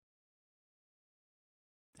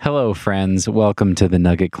Hello, friends. Welcome to the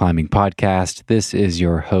Nugget Climbing Podcast. This is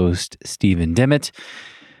your host, Stephen Dimmitt.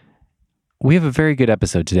 We have a very good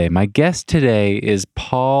episode today. My guest today is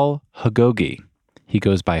Paul Houghoughi. He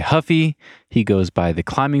goes by Huffy. He goes by the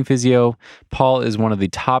Climbing Physio. Paul is one of the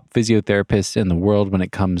top physiotherapists in the world when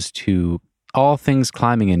it comes to all things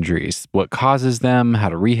climbing injuries, what causes them, how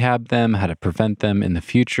to rehab them, how to prevent them in the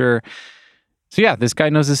future. So yeah, this guy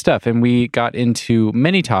knows his stuff, and we got into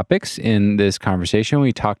many topics in this conversation.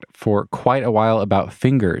 We talked for quite a while about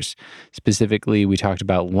fingers. Specifically, we talked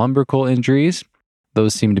about lumbrical injuries.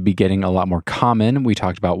 Those seem to be getting a lot more common. We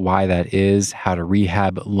talked about why that is, how to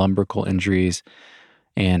rehab lumbrical injuries,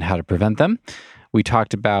 and how to prevent them. We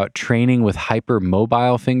talked about training with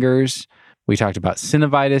hypermobile fingers. We talked about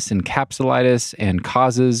synovitis and capsulitis and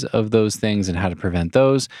causes of those things and how to prevent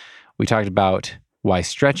those. We talked about why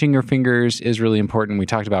stretching your fingers is really important. We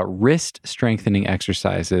talked about wrist strengthening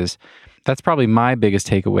exercises. That's probably my biggest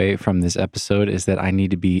takeaway from this episode, is that I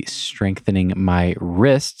need to be strengthening my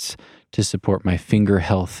wrists to support my finger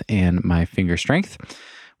health and my finger strength.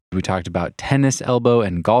 We talked about tennis elbow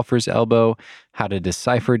and golfer's elbow, how to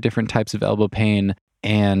decipher different types of elbow pain,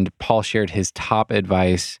 and Paul shared his top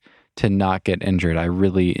advice to not get injured. I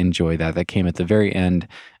really enjoyed that. That came at the very end,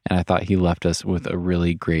 and I thought he left us with a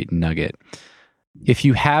really great nugget. If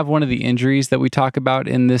you have one of the injuries that we talk about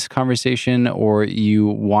in this conversation, or you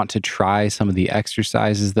want to try some of the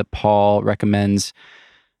exercises that Paul recommends,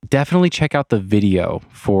 definitely check out the video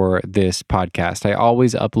for this podcast. I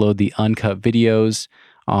always upload the uncut videos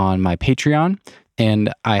on my Patreon,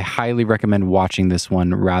 and I highly recommend watching this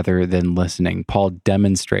one rather than listening. Paul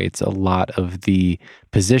demonstrates a lot of the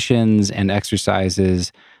positions and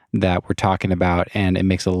exercises that we're talking about, and it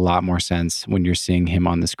makes a lot more sense when you're seeing him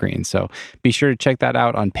on the screen. So be sure to check that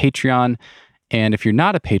out on Patreon. And if you're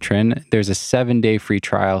not a patron, there's a 7-day free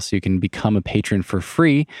trial, so you can become a patron for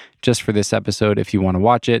free just for this episode. If you want to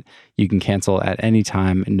watch it, you can cancel at any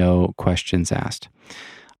time, no questions asked.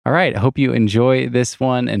 All right, I hope you enjoy this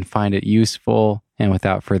one and find it useful. And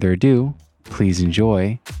without further ado, please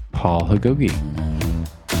enjoy Paul Houghoughi.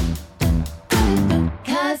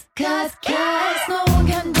 Cause no one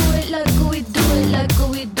can do it like we do it, like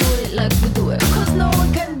we do it, like we do it. Cause no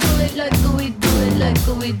one can do it like we do it, like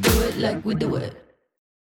we do it, like we do it.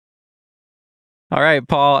 All right,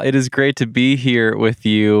 Paul, it is great to be here with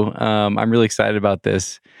you. I'm really excited about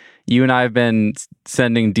this. You and I have been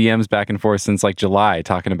sending DMs back and forth since like July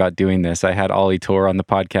talking about doing this. I had Ollie Tor on the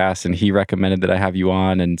podcast, and he recommended that I have you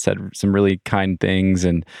on and said some really kind things.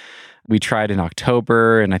 And we tried in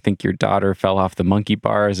October, and I think your daughter fell off the monkey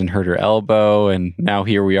bars and hurt her elbow. And now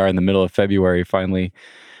here we are in the middle of February, finally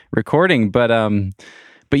recording. But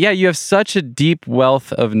yeah, you have such a deep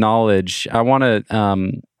wealth of knowledge. I want to,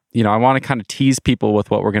 I want to kind of tease people with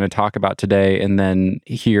what we're going to talk about today, and then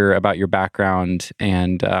hear about your background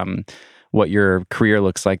and what your career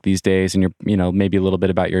looks like these days, and maybe a little bit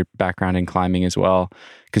about your background in climbing as well,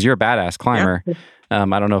 because you're a badass climber. Yeah.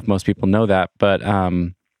 I don't know if most people know that, but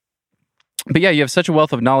yeah, you have such a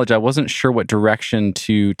wealth of knowledge. I wasn't sure what direction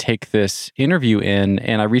to take this interview in,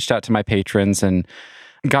 and I reached out to my patrons and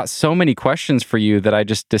got so many questions for you that I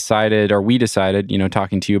just decided, or we decided,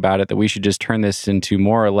 talking to you about it, that we should just turn this into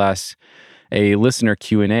more or less a listener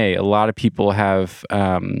Q&A. A lot of people have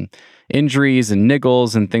injuries and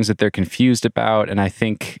niggles and things that they're confused about, and I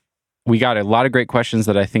think we got a lot of great questions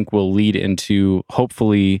that I think will lead into,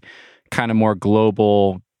 hopefully, kind of more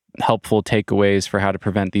global, helpful takeaways for how to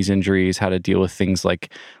prevent these injuries, how to deal with things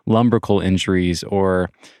like lumbrical injuries or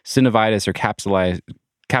synovitis or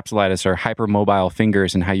capsulitis or hypermobile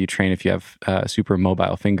fingers, and how you train if you have super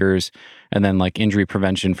mobile fingers, and then like injury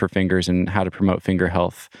prevention for fingers and how to promote finger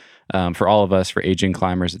health for all of us, for aging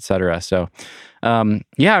climbers, etc. So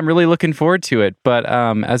yeah, I'm really looking forward to it. But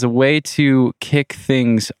as a way to kick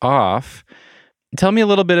things off, tell me a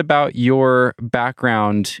little bit about your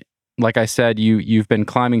background. Like I said, you've been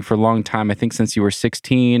climbing for a long time, I think since you were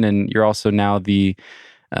 16, and you're also now the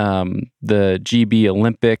GB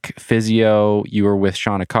Olympic physio. You were with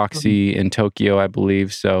Sean Houghoughi in Tokyo, I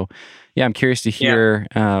believe. So yeah, I'm curious to hear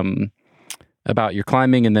about your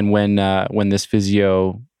climbing, and then when this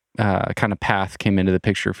physio kind of path came into the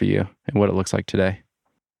picture for you and what it looks like today.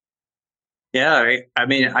 Yeah, I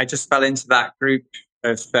mean, I just fell into that group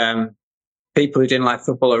of people who didn't like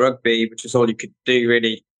football or rugby, which was all you could do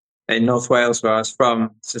really in North Wales, where I was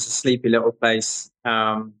from. It's just a sleepy little place.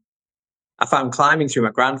 I found climbing through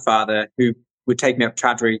my grandfather, who would take me up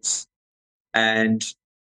trad routes, and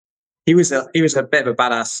he was a bit of a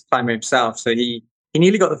badass climber himself. So he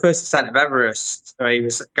nearly got the first ascent of Everest. So he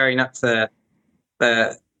was going up to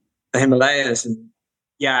the Himalayas, and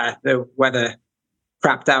yeah, the weather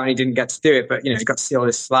crapped out and he didn't get to do it, but he got to see all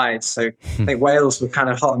his slides. So I think Wales were kind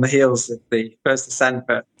of hot on the heels of the first ascent,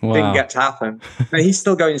 but didn't get to happen. But he's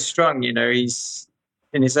still going strong. He's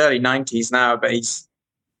in his early 90s now, but he's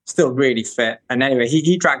still really fit. And anyway,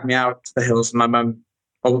 he dragged me out to the hills, and my mum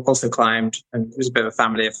also climbed, and it was a bit of a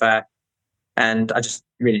family affair. And I just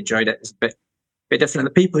really enjoyed it. It was a bit different.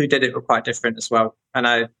 The people who did it were quite different as well. And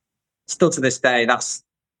I still to this day, that's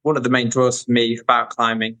one of the main draws for me about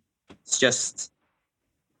climbing. It's just,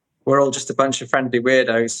 we're all just a bunch of friendly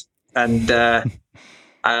weirdos, and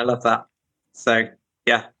I love that. So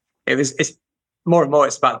yeah, it's more and more,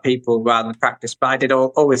 it's about people rather than practice. But I did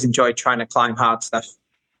always enjoy trying to climb hard stuff.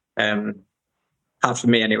 Hard for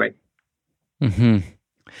me anyway. Mm-hmm.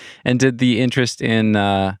 And did the interest in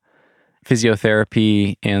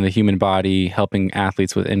physiotherapy and the human body, helping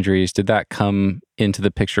athletes with injuries, did that come into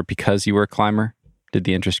the picture because you were a climber? Did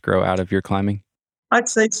the interest grow out of your climbing? I'd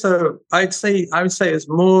say so. I would say it's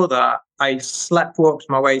more that I walked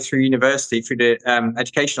my way through university, through the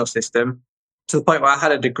educational system, to the point where I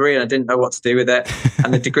had a degree and I didn't know what to do with it.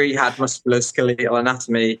 And the degree had musculoskeletal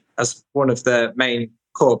anatomy as one of the main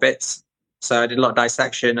core bits. So I did a lot of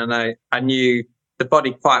dissection, and I knew the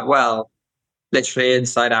body quite well, literally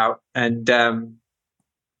inside out. And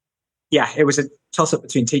it was a toss-up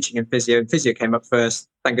between teaching and physio. And physio came up first,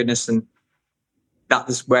 thank goodness. And that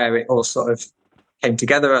was where it all sort of came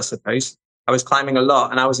together, I suppose. I was climbing a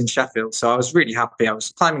lot, and I was in Sheffield, so I was really happy. I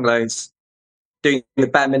was climbing loads, doing the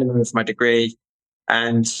bare minimum of my degree,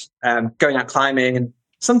 and going out climbing, and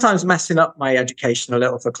sometimes messing up my education a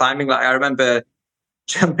little for climbing. Like, I remember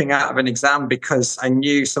jumping out of an exam because I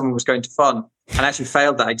knew someone was going to FON, and I actually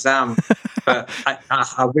failed that exam. But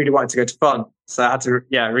I really wanted to go to FON, so I had to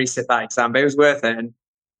resit that exam. But it was worth it, and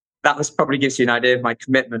that probably gives you an idea of my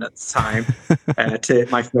commitment at the time to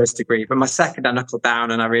my first degree. But my second, I knuckled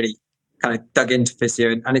down, and I really kind of dug into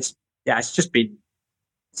physio, and it's just been,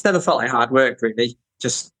 it's never felt like hard work, really.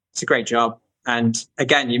 Just, it's a great job. And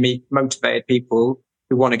again, you meet motivated people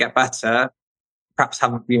who want to get better, perhaps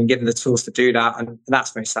haven't been given the tools to do that, and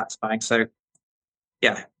that's very satisfying. So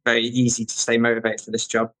yeah, very easy to stay motivated for this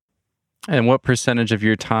job. And what percentage of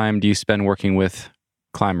your time do you spend working with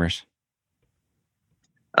climbers?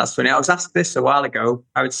 That's funny. I was asked this a while ago.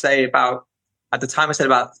 I would say at the time I said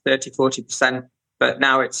about 30, 40%, but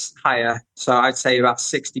now it's higher. So I'd say about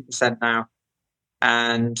 60% now.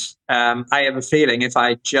 And I have a feeling if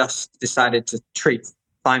I just decided to treat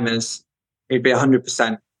climbers, it'd be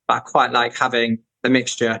 100%. But I quite like having the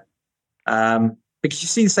mixture, because you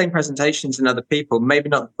see the same presentations in other people, maybe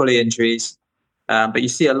not the pulley injuries, but you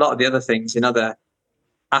see a lot of the other things in other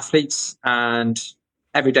athletes and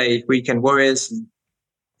everyday weekend warriors. And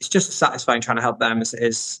it's just as satisfying trying to help them as it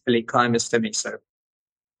is elite climbers to me. So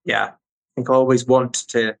yeah, I think I always want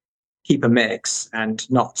to keep a mix and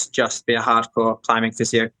not just be a hardcore climbing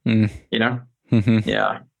physio, Mm-hmm.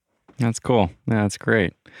 Yeah. That's cool. Yeah, that's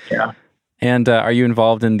great. Yeah. And are you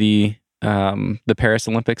involved in the Paris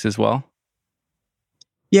Olympics as well?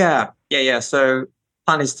 Yeah. So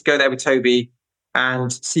plan is to go there with Toby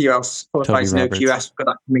and see who else qualifies in OQS. We've got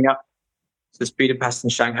that coming up. So it's Budapest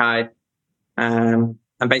and Shanghai. And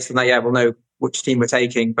based on that, we'll know which team we're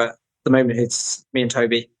taking. But at the moment, it's me and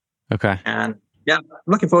Toby. Okay. And yeah, I'm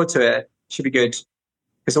looking forward to it. It should be good.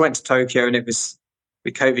 Because I went to Tokyo and it was,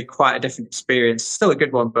 with COVID, quite a different experience. Still a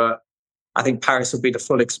good one, but I think Paris will be the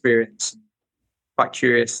full experience. Quite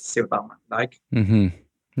curious to see what that might be like. Mm-hmm.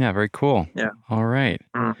 Yeah, very cool. Yeah. All right.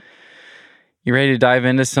 You ready to dive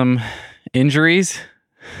into some injuries?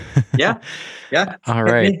 Yeah. All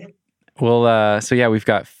right. Well, so yeah, we've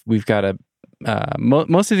got a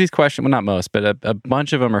most of these questions. Well, not most, but a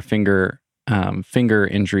bunch of them are finger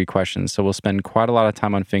injury questions. So we'll spend quite a lot of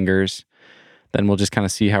time on fingers. Then we'll just kind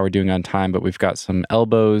of see how we're doing on time. But we've got some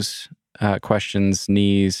elbows questions,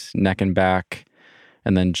 knees, neck and back,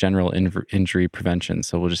 and then general injury prevention.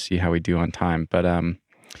 So we'll just see how we do on time. But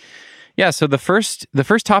so the first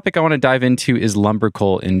topic I want to dive into is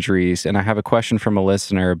lumbrical injuries, and I have a question from a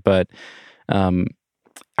listener. But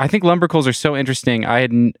I think lumbricals are so interesting.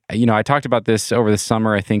 I talked about this over the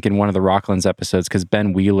summer, I think, in one of the Rocklands episodes, because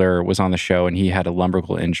Ben Wheeler was on the show and he had a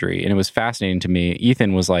lumbrical injury, and it was fascinating to me.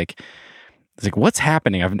 Ethan was like, what's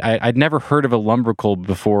happening? I'd never heard of a lumbrical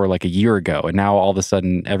before, like a year ago, and now all of a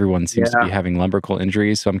sudden everyone seems to be having lumbrical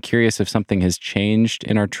injuries. So I'm curious if something has changed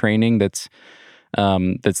in our training that's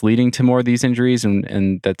leading to more of these injuries,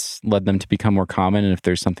 and that's led them to become more common, and if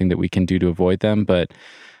there's something that we can do to avoid them. But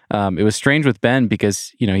it was strange with Ben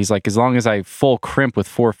because, he's like, as long as I full crimp with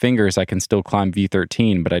 4 fingers, I can still climb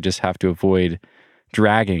V13, but I just have to avoid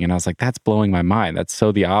dragging. And I was like, that's blowing my mind. That's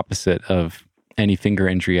so the opposite of any finger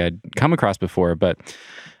injury I'd come across before. But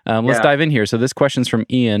let's dive in here. So this question's from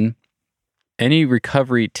Ian. Any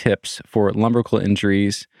recovery tips for lumbrical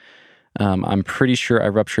injuries? I'm pretty sure I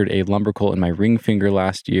ruptured a lumbrical in my ring finger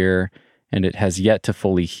last year, and it has yet to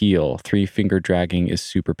fully heal. 3-finger dragging is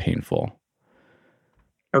super painful.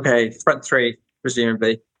 Okay, front three,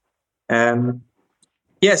 presumably.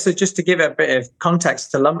 So just to give a bit of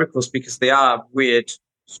context to lumbricals, because they are weird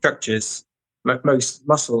structures. Most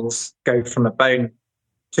muscles go from a bone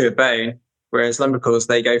to a bone, whereas lumbricals,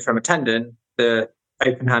 they go from a tendon, the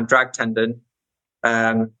open hand drag tendon,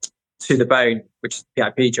 to the bone, which is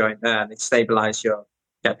the PIP joint there, and they stabilize your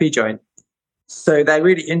PIP joint. So they're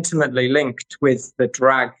really intimately linked with the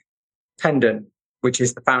drag tendon, which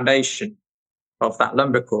is the foundation of that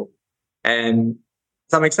lumbrical. Does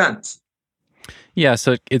that make sense? Yeah,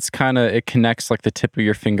 so it connects like the tip of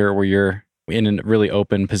your finger where you're in a really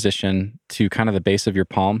open position to kind of the base of your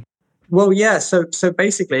palm. Well, yeah. So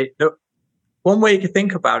basically, one way you could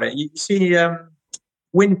think about it, you see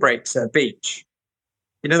windbreaks at a beach.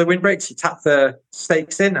 You know the windbreaks, you tap the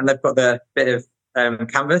stakes in and they've got the bit of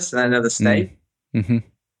canvas and then another stake. Mm-hmm.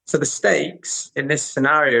 So the stakes in this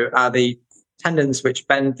scenario are the tendons which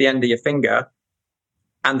bend the end of your finger,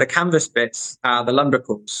 and the canvas bits are the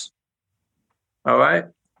lumbricals. All right?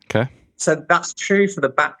 Okay. So that's true for the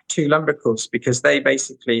back two lumbricals because they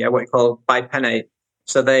basically are what you call bipennate.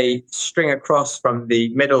 So they string across from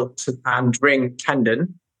the middle and ring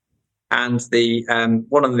tendon and the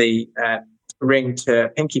one on the ring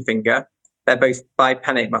to pinky finger. They're both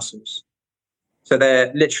bipennate muscles. So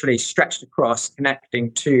they're literally stretched across,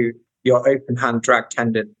 connecting to your open hand drag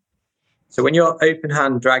tendon. So when you're open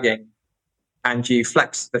hand dragging and you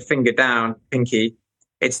flex the finger down, pinky,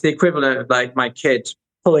 it's the equivalent of like my kid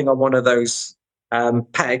pulling on one of those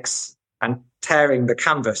pegs and tearing the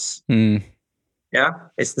canvas. Yeah,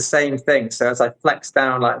 it's the same thing. So as I flex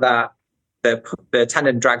down like that, the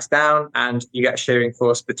tendon drags down and you get a shearing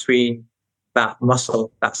force between that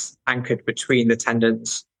muscle that's anchored between the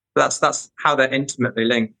tendons. That's how they're intimately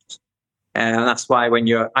linked. And that's why when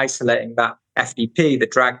you're isolating that FDP, the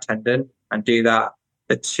drag tendon, and do that,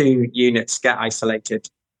 the two units get isolated.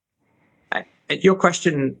 Your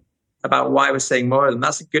question about why we're seeing more of them,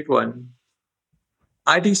 that's a good one.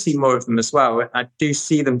 I do see more of them as well. I do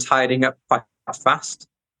see them tidying up quite fast.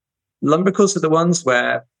 Lumbricals are the ones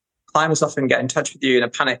where climbers often get in touch with you in a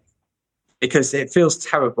panic because it feels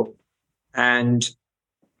terrible. And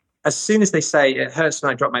as soon as they say, it hurts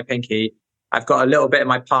when I drop my pinky, I've got a little bit in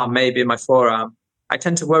my palm, maybe in my forearm, I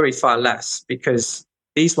tend to worry far less because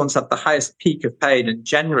these ones have the highest peak of pain and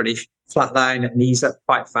generally flatline and ease up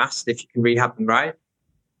quite fast if you can rehab them right.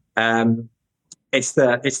 It's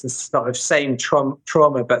the sort of same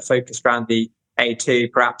trauma, but focused around the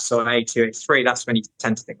A2 perhaps, or A2, A3. That's when you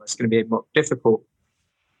tend to think it's going to be more difficult.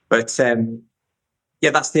 But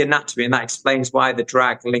that's the anatomy, and that explains why the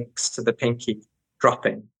drag links to the pinky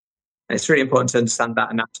dropping. And it's really important to understand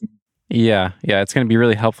that anatomy. Yeah, it's going to be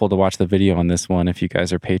really helpful to watch the video on this one if you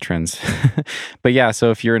guys are patrons. But yeah,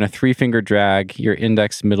 so if you're in a 3-finger drag, your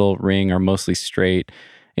index, middle, ring are mostly straight,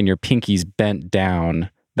 and your pinky's bent down,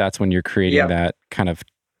 that's when you're creating that kind of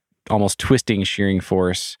almost twisting shearing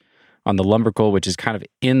force on the lumbrical, which is kind of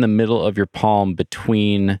in the middle of your palm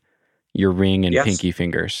between your ring and pinky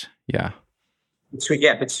fingers. Yeah.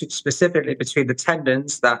 But specifically between the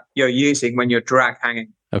tendons that you're using when you're drag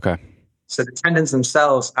hanging. Okay. So the tendons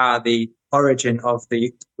themselves are the origin of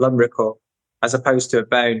the lumbrical as opposed to a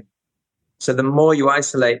bone. So the more you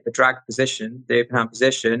isolate the drag position, the open hand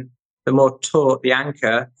position, the more taut the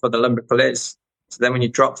anchor for the lumbrical is. So then when you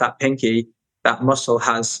drop that pinky, that muscle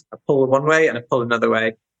has a pull one way and a pull another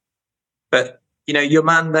way. But, your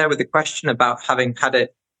man there with the question about having had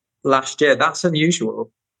it last year, that's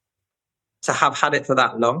unusual to have had it for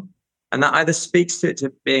that long. And that either speaks to it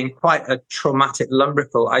to being quite a traumatic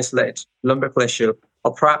isolated lumbrical issue,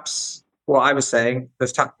 or perhaps what I was saying, the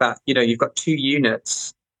fact that, you've got two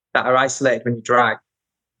units that are isolated when you drag.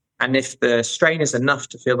 And if the strain is enough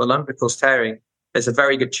to feel the lumbricals tearing, there's a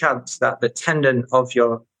very good chance that the tendon of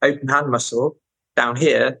your open hand muscle down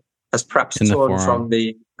here has perhaps torn from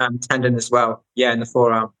the tendon as well. Yeah, in the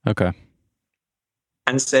forearm. Okay.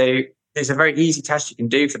 And so there's a very easy test you can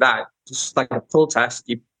do for that. Just like a pull test,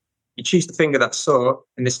 you choose the finger that's sore,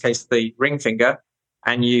 in this case, the ring finger,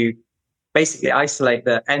 and you basically isolate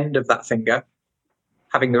the end of that finger,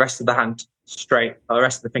 having the rest of the hand straight, or the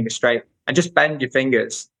rest of the finger straight, and just bend your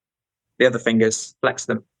fingers, the other fingers, flex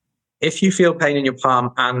them. If you feel pain in your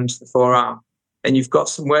palm and the forearm, then you've got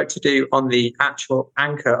some work to do on the actual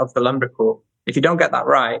anchor of the lumbrical. If you don't get that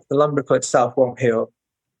right, the lumbrical itself won't heal.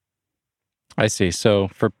 I see. So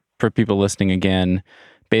for for people listening again,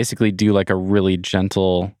 basically do like a really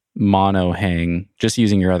gentle mono hang, just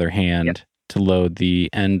using your other hand to load the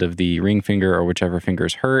end of the ring finger or whichever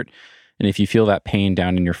finger's hurt. And if you feel that pain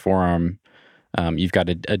down in your forearm, you've got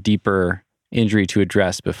a deeper injury to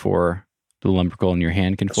address before the lumbrical in your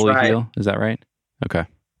hand can fully heal. Is that right? Okay.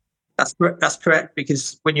 That's correct,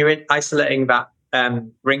 because when you're isolating that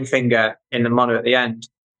ring finger in the mono at the end,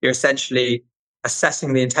 you're essentially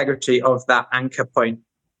assessing the integrity of that anchor point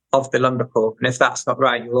of the lumbrical. And if that's not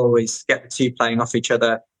right, you'll always get the two playing off each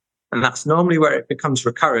other. And that's normally where it becomes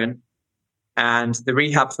recurrent. And the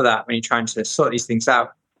rehab for that, when you're trying to sort these things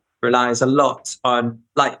out, relies a lot on,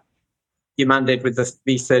 like your man did with the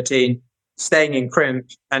V13, staying in crimp.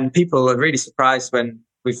 And people are really surprised when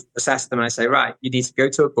we've assessed them and I say, right, you need to go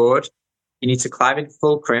to a board, you need to climb in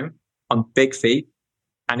full crimp on big feet.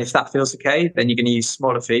 And if that feels okay, then you're going to use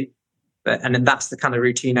smaller feet. And then that's the kind of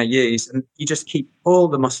routine I use. And you just keep all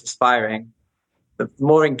the muscles firing. The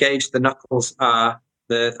more engaged the knuckles are,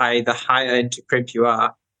 the higher into crimp you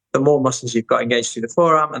are, the more muscles you've got engaged through the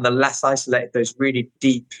forearm, and the less isolated those really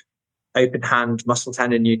deep open hand muscle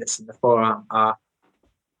tendon units in the forearm are.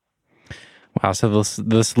 Wow. So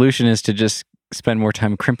the solution is to just spend more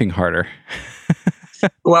time crimping harder.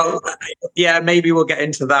 Well, yeah, maybe we'll get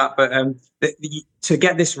into that. But to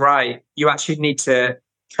get this right, you actually need to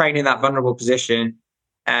train in that vulnerable position.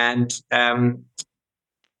 And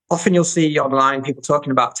often you'll see online people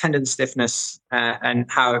talking about tendon stiffness and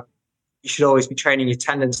how you should always be training your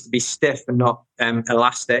tendons to be stiff and not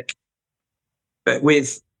elastic. But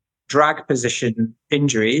with drag position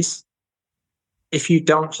injuries, if you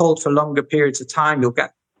don't hold for longer periods of time, you'll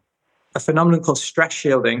get a phenomenon called stress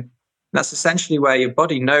shielding. That's essentially where your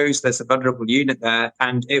body knows there's a vulnerable unit there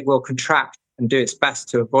and it will contract and do its best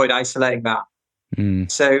to avoid isolating that.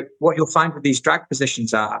 So what you'll find with these drag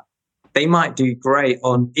positions are, they might do great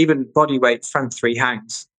on even body weight front three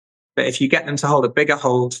hangs. But if you get them to hold a bigger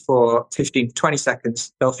hold for 15 to 20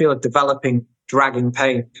 seconds, they'll feel a developing dragging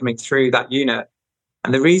pain coming through that unit.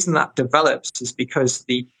 And the reason that develops is because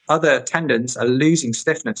the other tendons are losing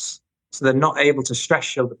stiffness. So they're not able to stress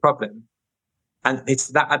shield the problem. And it's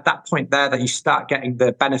that at that point there that you start getting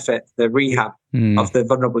the benefit, the rehab of the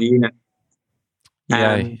vulnerable unit.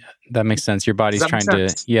 Yeah, that makes sense. Your body's trying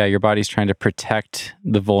to protect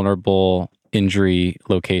the vulnerable injury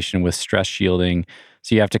location with stress shielding.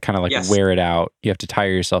 So you have to kind of like wear it out. You have to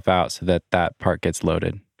tire yourself out so that part gets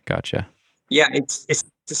loaded. Gotcha. Yeah, it's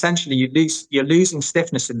essentially you're losing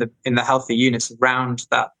stiffness in the healthy units around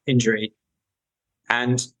that injury.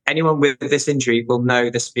 And anyone with this injury will know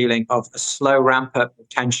this feeling of a slow ramp up of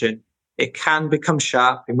tension. It can become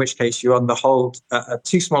sharp, in which case you're on the hold, a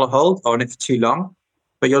too small a hold or on it for too long.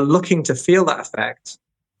 But you're looking to feel that effect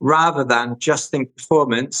rather than just think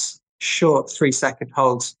performance, short 3-second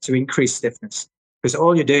holds to increase stiffness. Because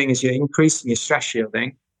all you're doing is you're increasing your stress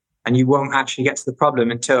shielding and you won't actually get to the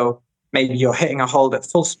problem until maybe you're hitting a hold at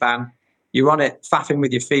full span, you're on it, faffing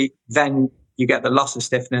with your feet, then you get the loss of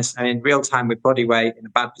stiffness. And in real time with body weight in a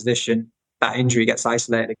bad position, that injury gets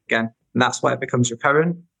isolated again. And that's why it becomes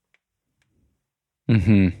recurrent.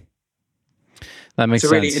 Mm-hmm. That makes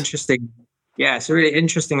sense. It's a really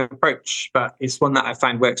interesting approach, but it's one that I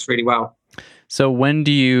find works really well. So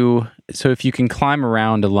if you can climb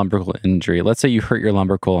around a lumbrical injury, let's say you hurt your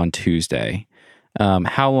lumbrical on Tuesday,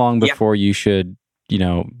 how long before you should,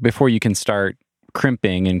 before you can start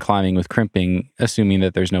crimping and climbing with crimping, assuming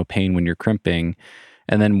that there's no pain when you're crimping?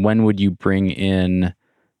 And then when would you bring in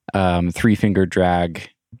 3-finger drag,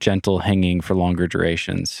 gentle hanging for longer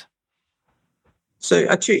durations? So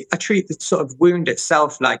I treat the sort of wound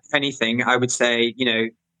itself like anything. I would say,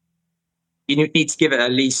 you need to give it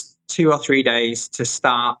at least 2 or 3 days to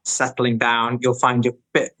start settling down. You'll find a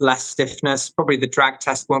bit less stiffness. Probably the drag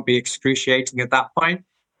test won't be excruciating at that point.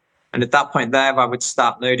 And at that point there, I would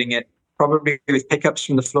start loading it probably with pickups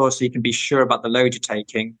from the floor so you can be sure about the load you're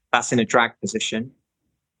taking. That's in a drag position.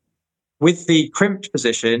 With the crimped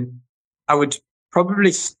position, I would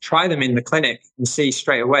probably try them in the clinic and see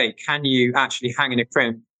straight away, can you actually hang in a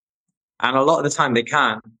crimp? And a lot of the time they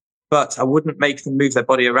can, but I wouldn't make them move their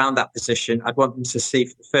body around that position. I'd want them to see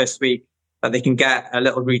for the first week that they can get a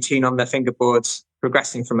little routine on their fingerboards,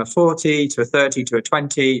 progressing from a 40 to a 30 to a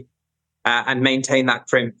 20 and maintain that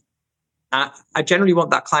crimp. I generally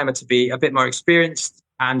want that climber to be a bit more experienced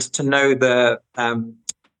and to know the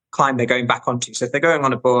climb they're going back onto. So if they're going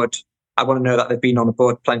on a board, I want to know that they've been on a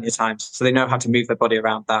board plenty of times, so they know how to move their body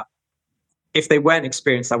around that. If they weren't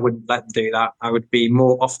experienced, I wouldn't let them do that. I would be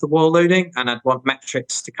more off the wall loading, and I'd want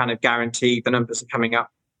metrics to kind of guarantee the numbers are coming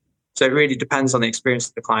up. So it really depends on the experience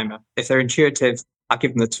of the climber. If they're intuitive, I'll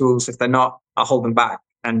give them the tools. If they're not, I'll hold them back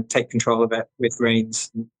and take control of it with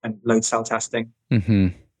reins and load cell testing. Mm-hmm.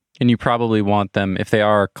 And you probably want them, if they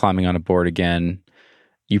are climbing on a board again,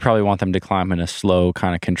 you probably want them to climb in a slow,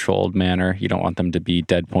 kind of controlled manner. You don't want them to be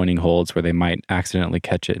dead pointing holds where they might accidentally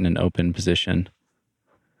catch it in an open position.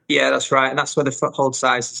 Yeah, that's right. And that's where the foothold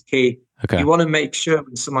size is key. Okay. You want to make sure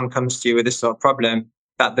when someone comes to you with this sort of problem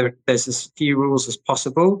that there's as few rules as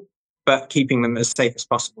possible, but keeping them as safe as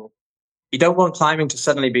possible. You don't want climbing to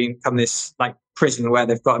suddenly become this like prison where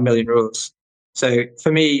they've got a million rules. So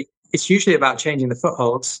for me, it's usually about changing the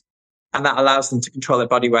footholds, and that allows them to control their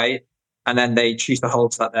body weight. And then they choose the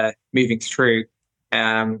holds that they're moving through.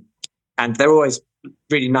 And they're always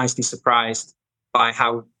really nicely surprised by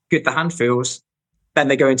how good the hand feels. Then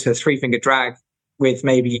they go into a 3-finger drag with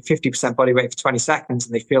maybe 50% body weight for 20 seconds,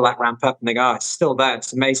 and they feel that ramp up and they go, oh, it's still there.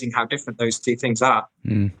 It's amazing how different those two things are.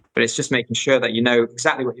 But it's just making sure that you know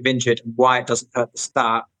exactly what you've injured and why it doesn't hurt the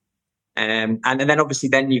start. And then obviously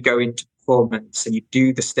then you go into performance and you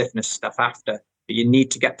do the stiffness stuff after. But you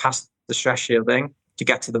need to get past the stress shielding to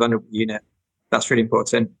get to the vulnerable unit. That's really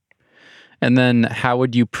important. And then how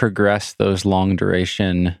would you progress those long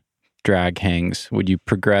duration drag hangs? Would you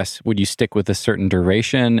stick with a certain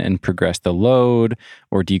duration and progress the load,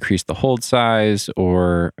 or decrease the hold size,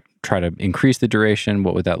 or try to increase the duration?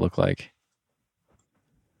 What would that look like?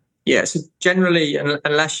 Yeah, so generally,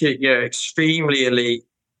 unless you're extremely elite,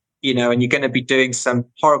 and you're going to be doing some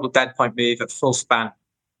horrible dead point move at full span,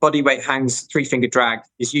 body weight hangs, 3-finger drag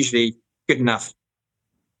is usually good enough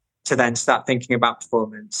to then start thinking about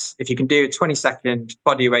performance. If you can do a 20-second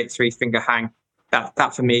body weight 3-finger hang,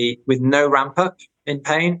 that for me, with no ramp up in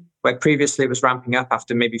pain, where previously it was ramping up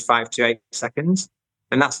after maybe 5 to 8 seconds,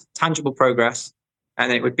 then that's tangible progress.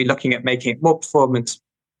 And it would be looking at making it more performance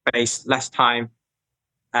based, less time.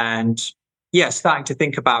 And starting to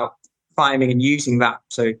think about climbing and using that.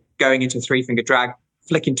 So going into a 3-finger drag,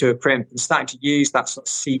 flicking to a crimp, and starting to use that sort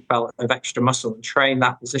of seatbelt of extra muscle and train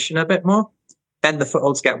that position a bit more. Then the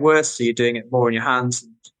footholds get worse, so you're doing it more in your hands.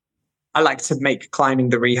 And I like to make climbing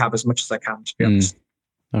the rehab as much as I can, to be honest.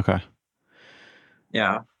 Okay.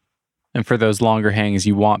 Yeah. And for those longer hangs,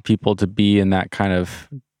 you want people to be in that kind of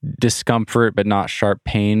discomfort but not sharp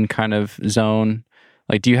pain kind of zone.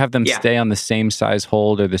 Like, do you have them stay on the same size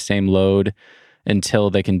hold or the same load until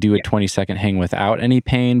they can do a 20-second hang without any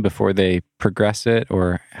pain before they progress it?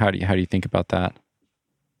 Or how do you think about that?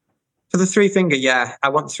 For the 3-finger, I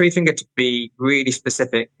want the 3-finger to be really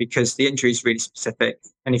specific because the injury is really specific.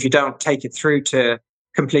 And if you don't take it through to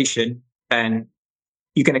completion, then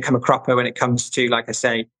you're going to come a cropper when it comes to, like I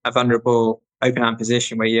say, a vulnerable open hand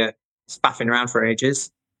position where you're spaffing around for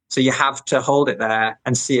ages. So you have to hold it there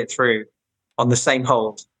and see it through on the same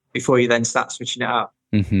hold before you then start switching it up.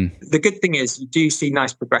 Mm-hmm. The good thing is you do see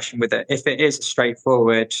nice progression with it. If it is a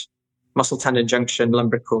straightforward muscle tendon junction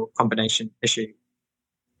lumbrical combination issue,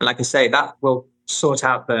 and like I say, that will sort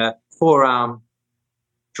out the forearm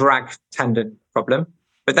drag tendon problem.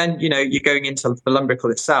 But then, you're going into the lumbrical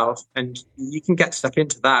itself and you can get stuck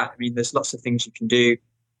into that. I mean, there's lots of things you can do.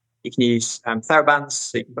 You can use therabands.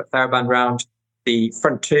 So you can put TheraBand around the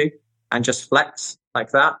front two and just flex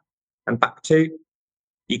like that, and back two.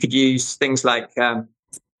 You could use things like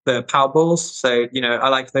the power balls. So, I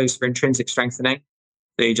like those for intrinsic strengthening.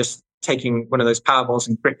 So you're just taking one of those power balls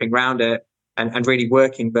and gripping around it and really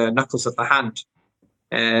working the knuckles of the hand.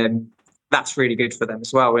 And that's really good for them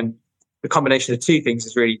as well. And the combination of the two things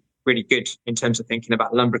is really, really good in terms of thinking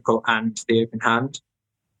about lumbrical and the open hand.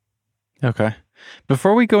 Okay.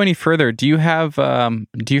 Before we go any further, do you have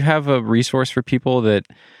a resource for people that,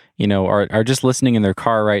 are just listening in their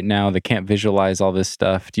car right now that can't visualize all this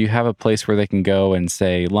stuff? Do you have a place where they can go and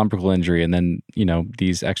say lumbrical injury and then,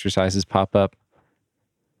 these exercises pop up?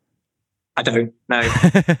 I don't know.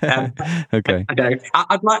 Okay. I don't.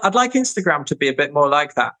 I'd like Instagram to be a bit more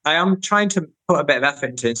like that. I am trying to put a bit of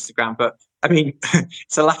effort into Instagram, but I mean,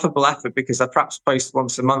 it's a laughable effort because I perhaps post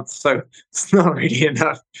once a month, so it's not really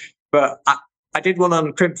enough. But I did one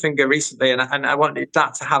on crimp finger recently, and I wanted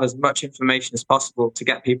that to have as much information as possible to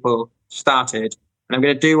get people started. And I'm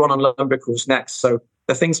going to do one on lumbricals next. So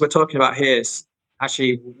the things we're talking about here is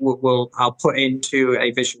actually I'll put into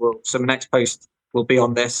a visual. So my next post will be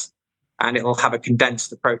on this. And it'll have a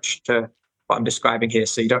condensed approach to what I'm describing here.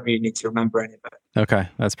 So you don't really need to remember any of it. Okay,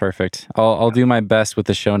 that's perfect. I'll do my best with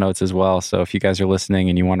the show notes as well. So if you guys are listening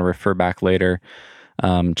and you want to refer back later,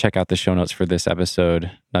 check out the show notes for this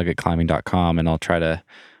episode, nuggetclimbing.com, and I'll try to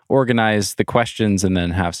organize the questions and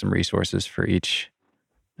then have some resources for each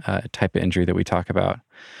type of injury that we talk about.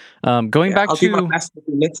 I'll do my best with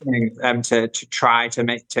listening to try to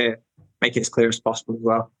make it as clear as possible as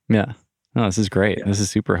well. Yeah. Oh, this is great. Yeah. This is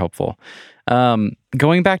super helpful.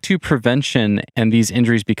 Going back to prevention and these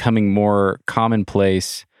injuries becoming more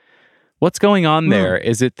commonplace, what's going on there?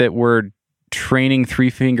 Is it that we're training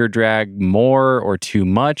three-finger drag more or too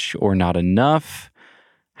much or not enough?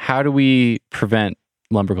 How do we prevent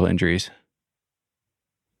lumbrical injuries?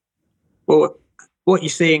 Well, what you're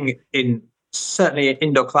seeing certainly in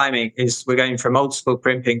indoor climbing is we're going from old school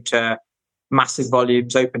crimping to massive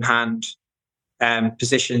volumes, open hand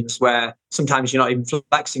positions where sometimes you're not even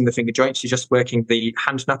flexing the finger joints, you're just working the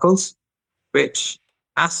hand knuckles, which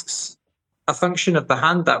asks a function of the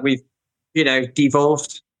hand that we've,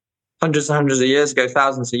 devolved hundreds and hundreds of years ago,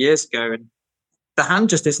 thousands of years ago. And the hand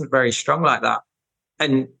just isn't very strong like that.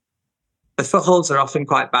 And the footholds are often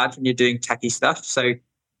quite bad when you're doing techie stuff. So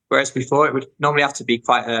whereas before it would normally have to be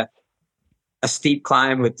quite a steep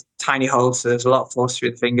climb with tiny holds, so there's a lot of force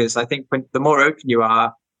through the fingers. I think the more open you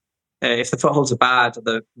are, if the footholds are bad or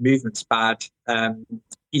the movement's bad,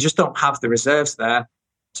 you just don't have the reserves there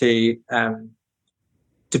to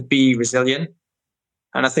be resilient.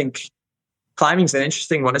 And I think climbing's an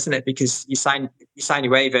interesting one, isn't it? Because you sign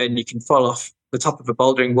your waiver and you can fall off the top of a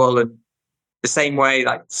bouldering wall, and the same way,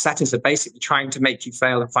 like, setters are basically trying to make you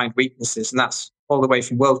fail and find weaknesses, and that's all the way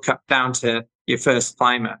from World Cup down to your first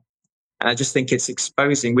climber. And I just think it's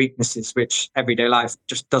exposing weaknesses which everyday life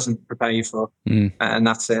just doesn't prepare you for, and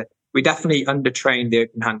that's it. We definitely undertrain the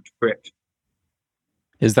open hand grip.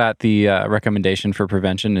 Is that the recommendation for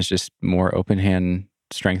prevention, is just more open hand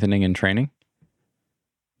strengthening and training?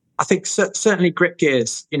 I think certainly grip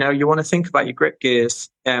gears. You want to think about your grip gears.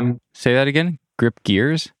 Say that again? Grip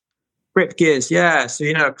gears? Grip gears, yeah. So,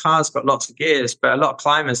 a car's got lots of gears, but a lot of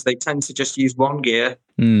climbers, they tend to just use one gear.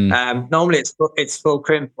 Normally it's full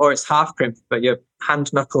crimp or it's half crimp, but your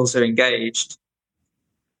hand knuckles are engaged.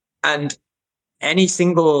 And any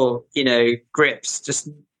single, grip's just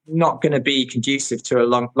not going to be conducive to a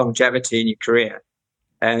longevity in your career.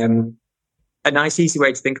 A nice, easy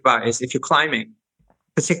way to think about it is if you're climbing,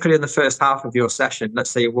 particularly in the first half of your session, let's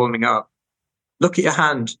say you're warming up, look at your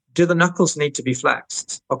hand. Do the knuckles need to be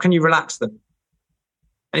flexed, or can you relax them?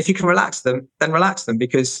 And if you can relax them, then relax them,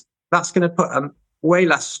 because that's going to put way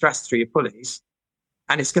less stress through your pulleys,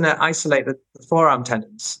 and it's going to isolate the forearm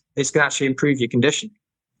tendons. It's going to actually improve your condition.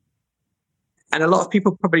 And a lot of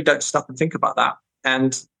people probably don't stop and think about that.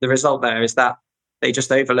 And the result there is that they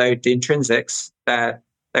just overload the intrinsics. They're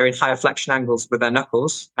in higher flexion angles with their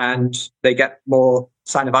knuckles, and they get more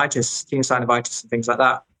synovitis, tenosynovitis, and things like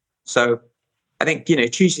that. So I think,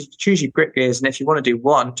 choose your grip gears. And if you want to do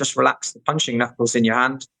one, just relax the punching knuckles in your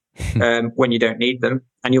hand when you don't need them.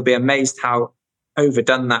 And you'll be amazed how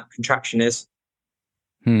overdone that contraction is.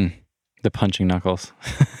 The punching knuckles.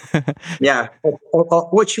 Yeah.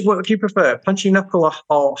 What would you prefer, punching knuckle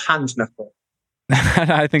or hand knuckle?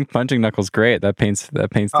 I think punching knuckle's great. That paints the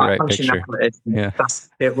right picture. Yeah,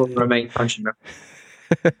 it will remain punching knuckle.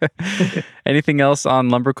 Anything else on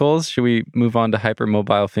lumbricals? Should we move on to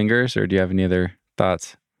hypermobile fingers, or do you have any other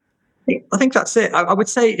thoughts? I think that's it. I would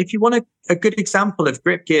say if you want a good example of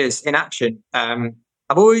grip gears in action,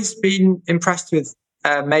 I've always been impressed with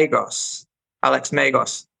Alex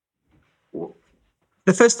Magos.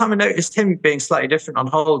 The first time I noticed him being slightly different on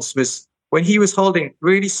holds was when he was holding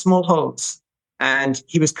really small holds and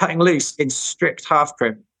he was cutting loose in strict half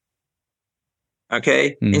crimp.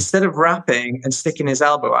 Okay. Instead of wrapping and sticking his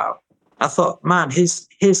elbow out, I thought, man, his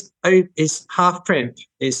half crimp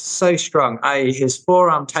is so strong. His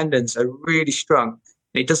forearm tendons are really strong.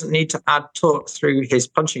 And he doesn't need to add torque through his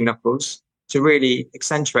punching knuckles to really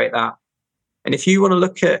accentuate that. And if you want to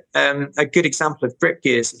look at a good example of grip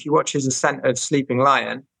gears, if you watch his Ascent of Sleeping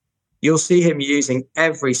Lion, you'll see him using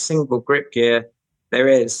every single grip gear there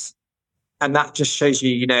is. And that just shows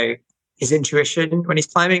you, his intuition when he's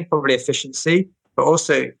climbing, probably efficiency, but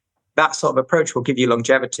also that sort of approach will give you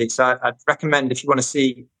longevity. So I'd recommend, if you want to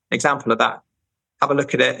see an example of that, have a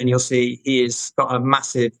look at it and you'll see he has got a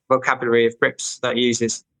massive vocabulary of grips that he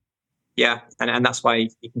uses. Yeah. And that's why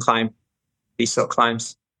he can climb these sort of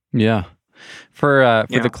climbs. Yeah. For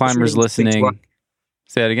the climbers really listening,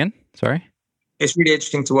 say that again. Sorry. It's really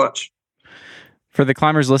interesting to watch. For the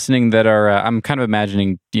climbers listening that are, I'm kind of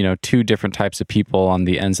imagining, two different types of people on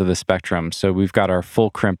the ends of the spectrum. So we've got our full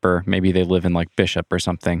crimper. Maybe they live in like Bishop or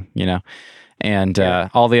something, and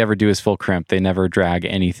all they ever do is full crimp. They never drag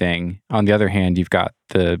anything. On the other hand, you've got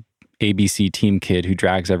the ABC team kid who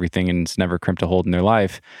drags everything and has never crimped a hold in their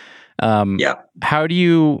life. How do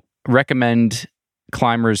you recommend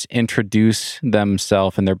climbers introduce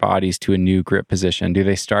themselves and their bodies to a new grip position? Do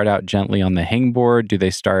they start out gently on the hangboard? Do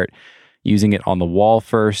they start using it on the wall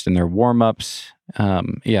first in their warm-ups?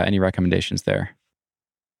 Any recommendations there?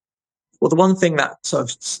 Well, the one thing that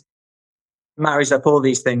sort of marries up all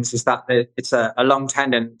these things is that it's a long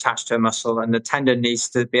tendon attached to a muscle, and the tendon needs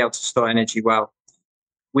to be able to store energy well.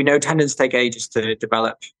 We know tendons take ages to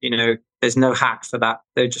develop. There's no hack for that.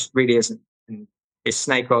 There just really isn't. And it's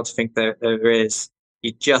snake oil to think that there is.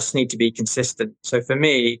 You just need to be consistent. So for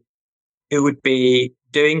me, it would be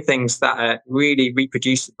doing things that are really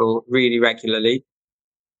reproducible, really regularly,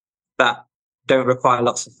 that don't require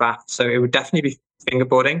lots of fat. So it would definitely be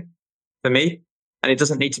fingerboarding for me. And it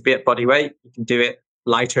doesn't need to be at body weight. You can do it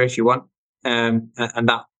lighter if you want. And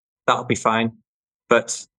that'll be fine.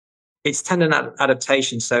 But it's tendon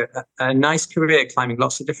adaptation. So a nice career climbing,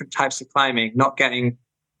 lots of different types of climbing, not getting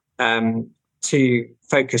too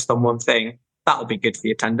focused on one thing. That'll be good for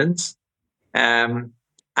your tendons.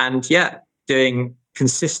 Doing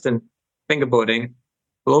consistent fingerboarding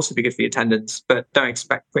will also be good for your tendons, but don't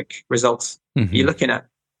expect quick results. Mm-hmm. You're looking at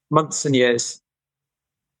months and years.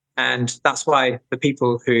 And that's why the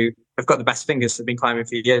people who have got the best fingers have been climbing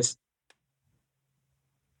for years.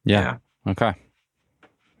 Yeah. Okay.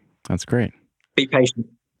 That's great. Be patient.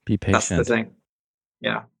 Be patient. That's the thing.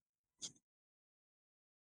 Yeah.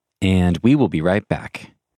 And we will be right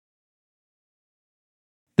back.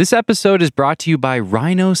 This episode is brought to you by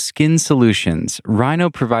Rhino Skin Solutions. Rhino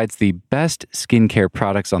provides the best skincare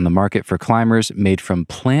products on the market for climbers, made from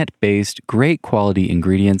plant-based, great quality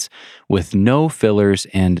ingredients with no fillers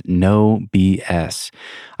and no BS.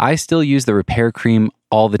 I still use the repair cream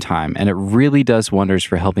all the time, and it really does wonders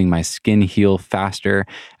for helping my skin heal faster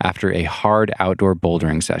after a hard outdoor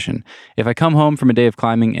bouldering session. If I come home from a day of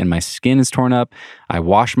climbing and my skin is torn up, I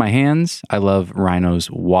wash my hands. I love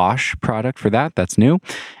Rhino's Wash product for that. That's new.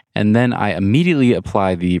 And then I immediately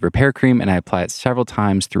apply the repair cream, and I apply it several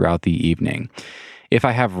times throughout the evening. If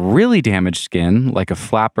I have really damaged skin, like a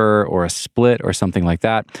flapper or a split or something like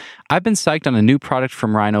that, I've been psyched on a new product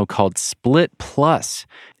from Rhino called Split Plus.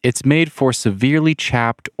 It's made for severely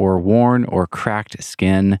chapped or worn or cracked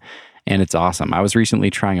skin, and it's awesome. I was recently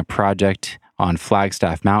trying a project on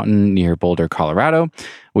Flagstaff Mountain near Boulder, Colorado,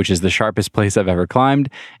 which is the sharpest place I've ever climbed,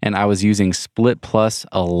 and I was using Split Plus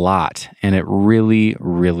a lot, and it really,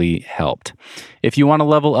 really helped. If you want to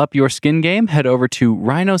level up your skin game, head over to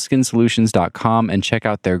rhinoskinsolutions.com and check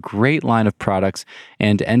out their great line of products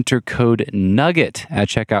and enter code NUGGET at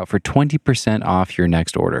checkout for 20% off your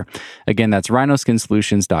next order. Again, that's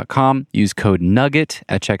rhinoskinsolutions.com. Use code NUGGET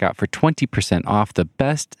at checkout for 20% off the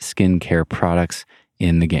best skincare products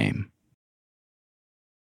in the game.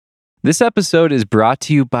 This episode is brought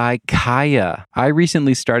to you by Kaya. I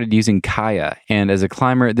recently started using Kaya, and as a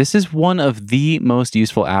climber, this is one of the most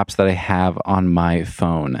useful apps that I have on my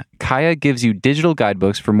phone. Kaya gives you digital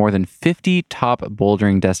guidebooks for more than 50 top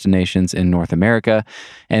bouldering destinations in North America,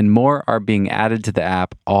 and more are being added to the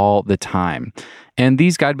app all the time. And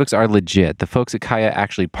these guidebooks are legit. The folks at Kaya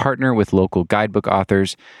actually partner with local guidebook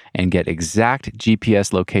authors and get exact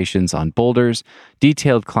GPS locations on boulders,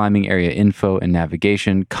 detailed climbing area info and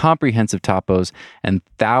navigation, comprehensive topos, and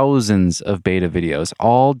thousands of beta videos,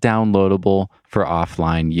 all downloadable for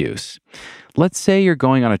offline use. Let's say you're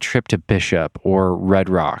going on a trip to Bishop or Red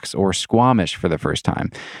Rocks or Squamish for the first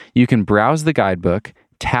time. You can browse the guidebook,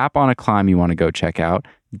 tap on a climb you want to go check out,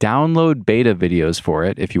 download beta videos for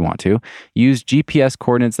it if you want to, use GPS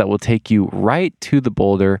coordinates that will take you right to the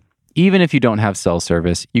boulder. Even if you don't have cell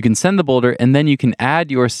service, you can send the boulder and then you can add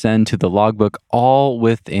your send to the logbook all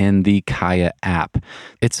within the Kaya app.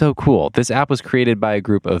 It's so cool. This app was created by a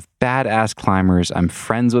group of badass climbers. I'm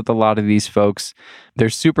friends with a lot of these folks. They're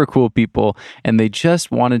super cool people, and they just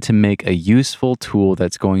wanted to make a useful tool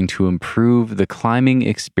that's going to improve the climbing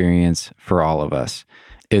experience for all of us.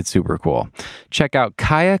 It's super cool. Check out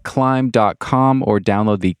kayaclimb.com or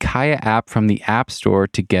download the Kaya app from the App Store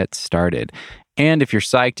to get started. And if you're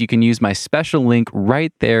psyched, you can use my special link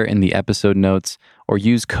right there in the episode notes, or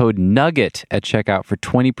use code NUGGET at checkout for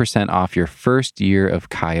 20% off your first year of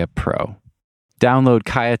Kaya Pro. Download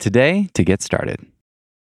Kaya today to get started.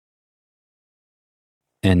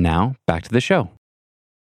 And now, back to the show.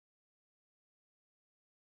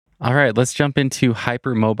 All right, let's jump into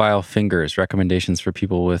hypermobile fingers, recommendations for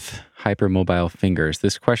people with hypermobile fingers.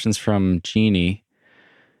 This question's from Jeannie.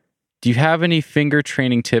 Do you have any finger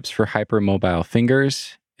training tips for hypermobile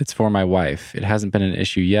fingers? It's for my wife. It hasn't been an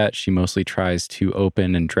issue yet. She mostly tries to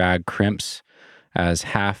open and drag crimps, as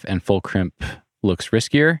half and full crimp looks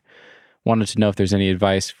riskier. Wanted to know if there's any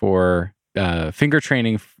advice for finger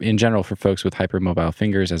training in general for folks with hypermobile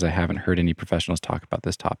fingers, as I haven't heard any professionals talk about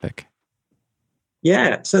this topic.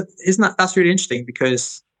 Yeah, so that's really interesting,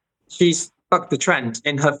 because she's bucked the trend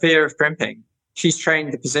in her fear of crimping. She's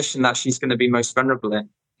trained the position that she's going to be most vulnerable in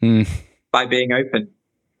by being open.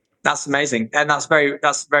 That's amazing. And that's very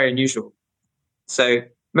unusual. So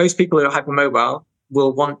most people who are hypermobile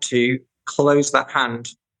will want to close that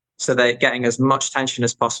hand so they're getting as much tension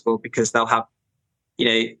as possible because they'll have,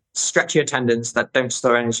 stretchier tendons that don't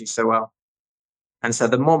store energy so well. And so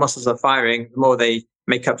the more muscles are firing, the more they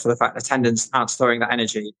make up for the fact that tendons aren't storing that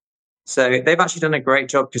energy. So they've actually done a great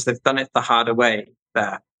job because they've done it the harder way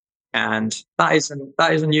there. And that is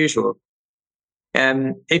unusual.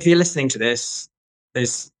 If you're listening to this,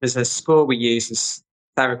 there's a score we use as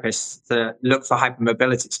therapists to look for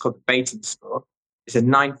hypermobility. It's called the Baton score. It's a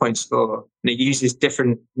 9-point score, and it uses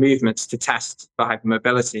different movements to test for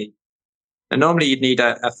hypermobility. And normally you'd need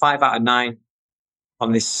a 5 out of 9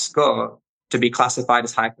 on this score to be classified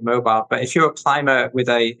as hypermobile. But if you're a climber with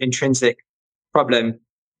a intrinsic problem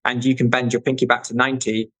and you can bend your pinky back to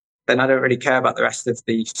 90, then I don't really care about the rest of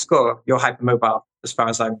the score. You're hypermobile as far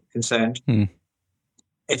as I'm concerned.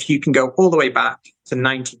 If you can go all the way back to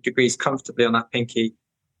 90 degrees comfortably on that pinky,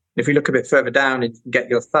 if we look a bit further down and you can get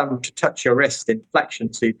your thumb to touch your wrist in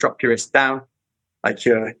flexion, so you drop your wrist down like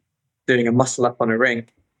you're doing a muscle up on a ring,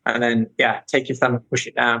 and then, take your thumb and push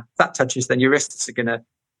it down. If that touches, then your wrists are going to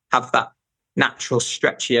have that natural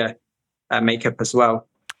stretchier makeup as well.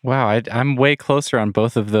 Wow, I'm way closer on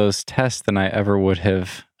both of those tests than I ever would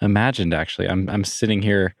have imagined, actually. I'm sitting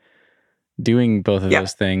here doing both of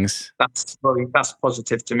those things. That's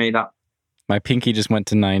positive to me. That my pinky just went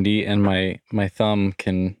to 90 and my thumb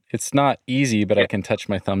it's not easy, but I can touch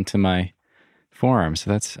my thumb to my forearm.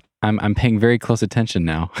 So I'm paying very close attention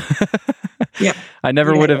now. I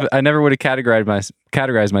never would have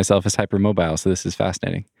categorized myself as hypermobile, so this is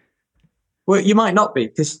fascinating. Well, you might not be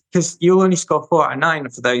because you'll only score 4 out of 9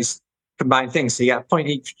 for those combined things. So you get a point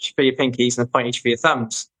each for your pinkies and a point each for your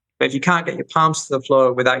thumbs. But if you can't get your palms to the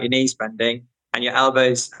floor without your knees bending and your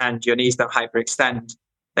elbows and your knees don't hyperextend,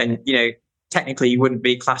 then, technically you wouldn't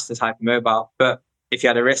be classed as hypermobile. But if you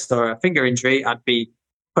had a wrist or a finger injury, I'd be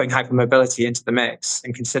putting hypermobility into the mix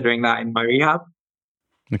and considering that in my rehab.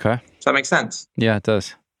 Okay. Does that make sense? Yeah, it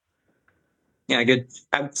does. Yeah, good.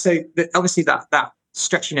 So obviously that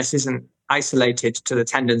stretchiness isn't isolated to the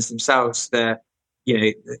tendons themselves. The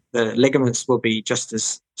ligaments will be just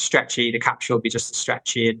as stretchy. The capsule will be just as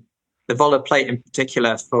stretchy. And the volar plate in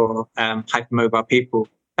particular for hypermobile people,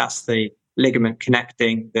 that's the ligament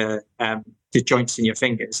connecting the joints in your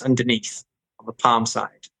fingers underneath on the palm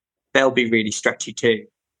side. They'll be really stretchy too.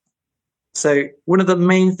 So one of the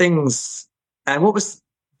main things, and what was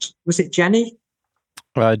it Jenny?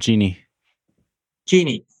 Jeannie.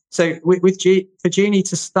 Jeannie. So for Jeannie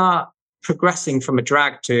to start progressing from a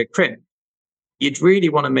drag to a crimp, you'd really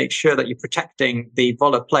want to make sure that you're protecting the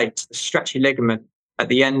volar plate, the stretchy ligament at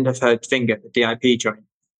the end of her finger, the DIP joint.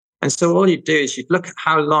 And so all you'd do is you'd look at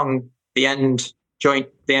how long the end joint,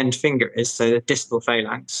 the end finger is, so the distal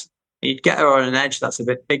phalanx. You'd get her on an edge that's a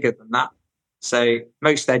bit bigger than that. So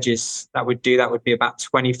most edges that would be about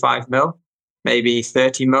 25 mil, maybe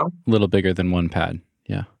 30 mil. A little bigger than one pad.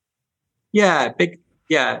 Yeah. Yeah, big.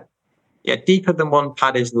 Yeah. Deeper than one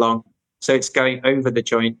pad is long. So it's going over the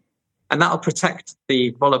joint, and that'll protect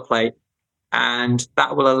the volar plate, and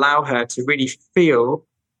that will allow her to really feel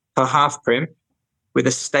her half crimp with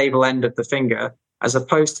a stable end of the finger, as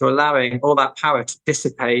opposed to allowing all that power to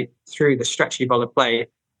dissipate through the stretchy volar plate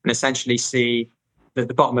and essentially see the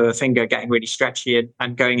bottom of the finger getting really stretchy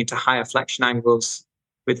and going into higher flexion angles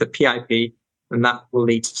with the PIP, and that will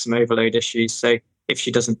lead to some overload issues. So if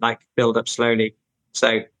she doesn't build up slowly.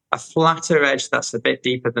 So a flatter edge that's a bit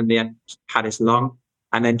deeper than the end pad is long,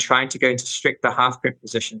 and then trying to go into stricter half grip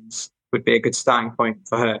positions would be a good starting point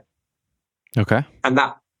for her. Okay. And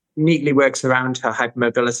that neatly works around her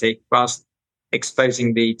hypermobility whilst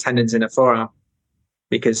exposing the tendons in her forearm.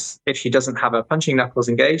 Because if she doesn't have her punching knuckles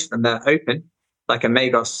engaged and they're open, like a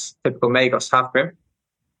typical Magos half grip,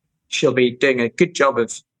 she'll be doing a good job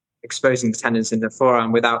of exposing the tendons in the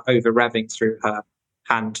forearm without over revving through her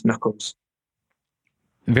hand knuckles.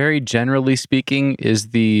 Very generally speaking, is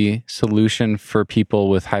the solution for people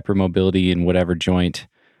with hypermobility in whatever joint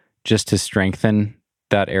just to strengthen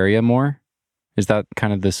that area more? Is that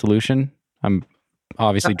kind of the solution? I'm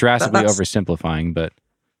obviously drastically oversimplifying, but...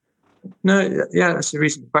 No, yeah, that's a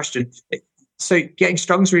reasonable question. So getting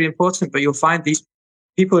strong is really important, but you'll find these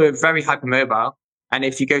people who are very hypermobile, and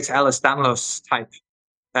if you go to Ehlers-Danlos type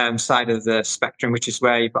side of the spectrum, which is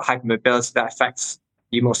where you've got hypermobility that affects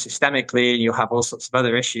you more systemically, and you'll have all sorts of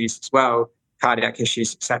other issues as well, cardiac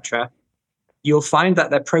issues, etc. You'll find that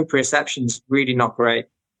their proprioception is really not great,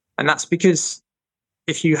 and that's because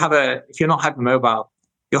if you're not hypermobile,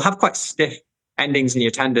 you'll have quite stiff endings in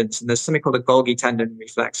your tendons, and there's something called a Golgi tendon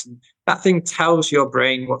reflex. And that thing tells your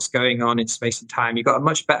brain what's going on in space and time. You've got a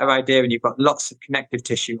much better idea, and you've got lots of connective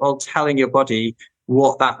tissue all telling your body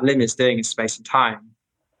what that limb is doing in space and time.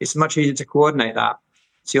 It's much easier to coordinate that.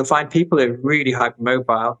 So you'll find people who are really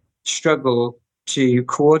hypermobile struggle to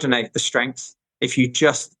coordinate the strength. If you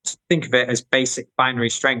just think of it as basic binary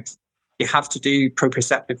strength, you have to do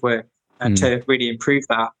proprioceptive work to really improve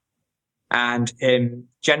that. And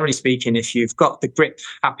generally speaking, if you've got the grip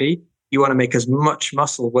happy, you want to make as much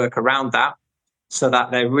muscle work around that so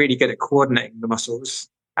that they're really good at coordinating the muscles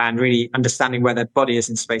and really understanding where their body is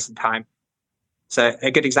in space and time. So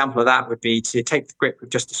a good example of that would be to take the grip we've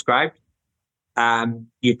just described.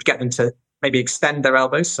 You'd get them to maybe extend their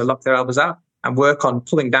elbows, so lock their elbows out, and work on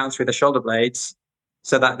pulling down through the shoulder blades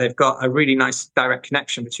so that they've got a really nice direct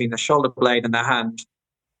connection between the shoulder blade and their hand.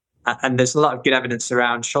 And there's a lot of good evidence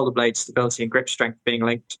around shoulder blade stability and grip strength being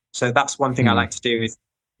linked. So that's one thing I like to do with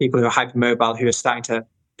people who are hypermobile, who are starting to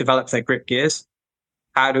develop their grip gears.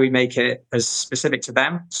 How do we make it as specific to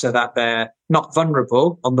them so that they're not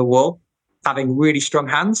vulnerable on the wall, having really strong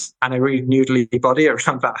hands and a really noodly body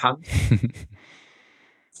around that hand?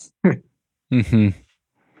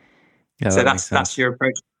 Yeah, so that's your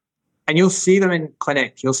approach. And you'll see them in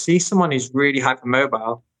clinic. You'll see someone who's really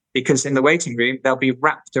hypermobile because in the waiting room, they'll be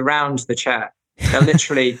wrapped around the chair. They'll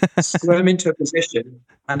literally squirm into a position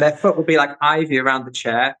and their foot will be like ivy around the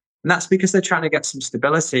chair. And that's because they're trying to get some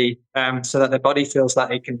stability so that their body feels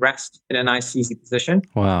like it can rest in a nice, easy position.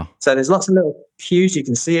 Wow. So there's lots of little cues you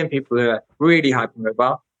can see in people who are really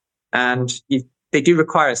hypermobile. And they do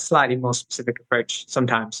require a slightly more specific approach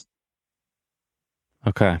sometimes.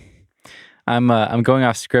 Okay. I'm going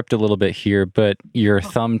off script a little bit here, but your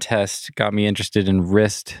thumb test got me interested in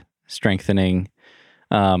wrist strengthening.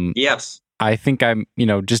 Yes. I think I'm,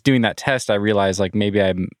 just doing that test, I realized like maybe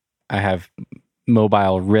I have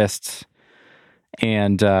mobile wrists,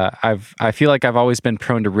 and I feel like I've always been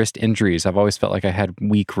prone to wrist injuries. I've always felt like I had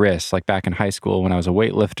weak wrists, like back in high school when I was a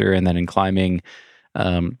weightlifter, and then in climbing.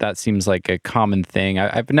 That seems like a common thing.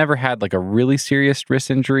 I've never had like a really serious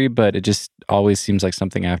wrist injury, but it just always seems like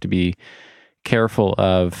something I have to be careful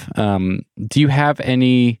of. Do you have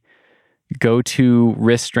any go-to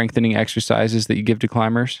wrist strengthening exercises that you give to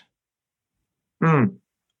climbers?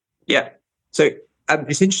 Yeah. So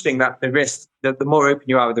it's interesting that the wrist, the more open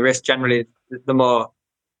you are with the wrist, generally, the more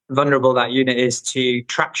vulnerable that unit is to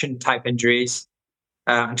traction type injuries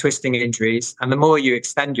and twisting injuries. And the more you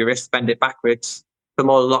extend your wrist, bend it backwards, the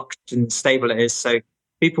more locked and stable it is. So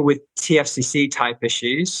people with TFCC type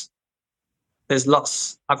issues,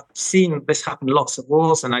 I've seen this happen lots of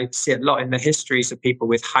walls, and I see it a lot in the histories of people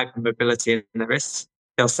with hypermobility in the wrists.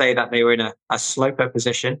 They'll say that they were in a sloper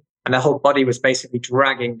position and their whole body was basically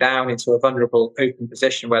dragging down into a vulnerable open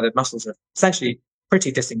position where the muscles are essentially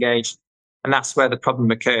pretty disengaged. And that's where the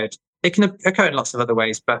problem occurred. It can occur in lots of other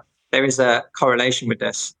ways, but there is a correlation with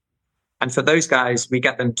this. And for those guys, we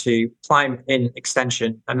get them to climb in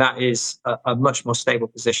extension. And that is a much more stable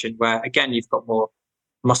position where, again, you've got more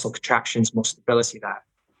muscle contractions, more stability there.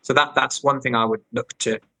 So that's one thing I would look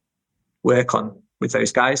to work on with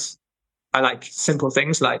those guys. I like simple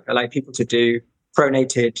things like I like people to do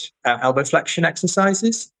pronated elbow flexion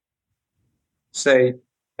exercises. So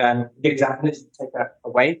the example is you take a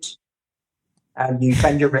weight and you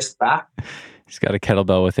bend your wrist back. He's got a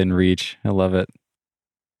kettlebell within reach. I love it.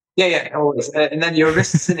 Yeah, always. And then your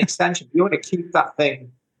wrist is in extension. You want to keep that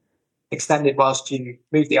thing extended whilst you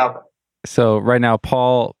move the elbow. So right now,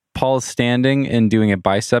 Paul's standing and doing a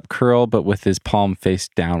bicep curl, but with his palm face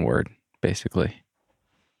downward, basically.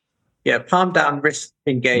 Yeah, palm down, wrist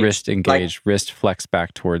engaged. Wrist engaged, wrist flex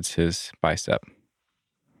back towards his bicep.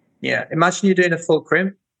 Yeah. Imagine you're doing a full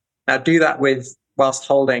crimp. Now do that whilst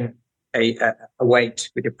holding a weight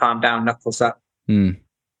with your palm down, knuckles up. And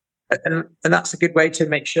that's a good way to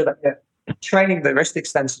make sure that you're training the wrist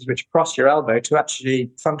extensors which cross your elbow to actually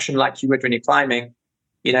function like you would when you're climbing.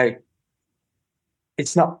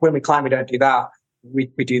 It's not when we climb, we don't do that. We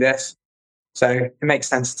do this. So it makes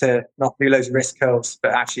sense to not do loads of wrist curls,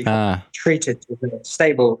 but actually treat it with a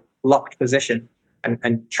stable, locked position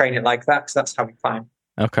and train it like that, because that's how we climb.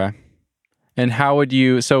 Okay. And how would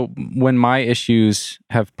so when my issues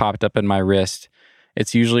have popped up in my wrist,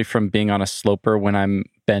 it's usually from being on a sloper when I'm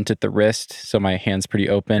bent at the wrist. So my hand's pretty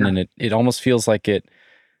open and it almost feels like it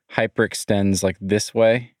hyperextends like this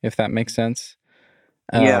way, if that makes sense.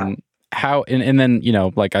 How, and then,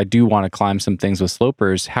 like I do want to climb some things with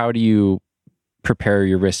slopers. How do you prepare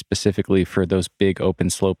your wrist specifically for those big open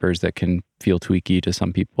slopers that can feel tweaky to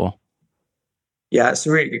some people? Yeah, it's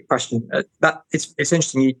a really good question. It's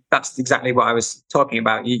interesting. That's exactly what I was talking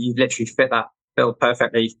about. You literally fit that build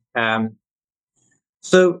perfectly.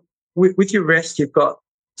 So with your wrist, you've got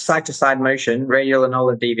side-to-side motion, radial and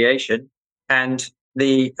ulnar deviation, and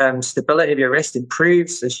the stability of your wrist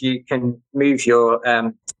improves as you can move your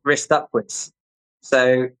wrist upwards.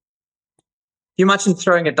 So if you imagine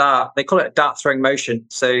throwing a dart, they call it a dart throwing motion.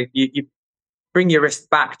 So you bring your wrist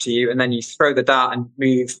back to you, and then you throw the dart and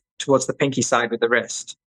move towards the pinky side with the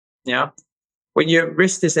wrist. Yeah. When your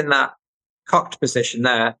wrist is in that cocked position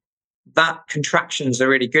there, that contraction is a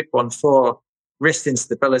really good one for wrist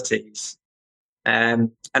instabilities.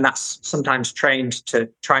 And that's sometimes trained to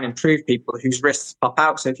try and improve people whose wrists pop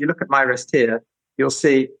out. So if you look at my wrist here, you'll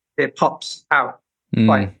see it pops out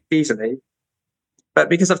quite easily. But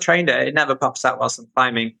because I've trained it, it never pops out whilst I'm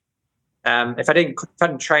climbing. If I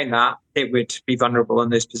hadn't train that, it would be vulnerable in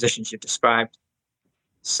those positions you've described.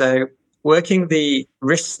 So working the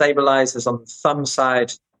wrist stabilizers on the thumb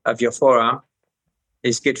side of your forearm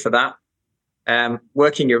is good for that.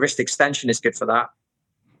 Working your wrist extension is good for that.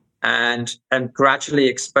 And gradually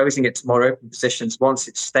exposing it to more open positions once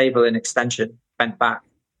it's stable in extension, bent back,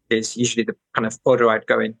 is usually the kind of order I'd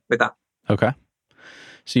go in with that. Okay.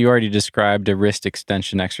 So you already described a wrist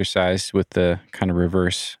extension exercise with the kind of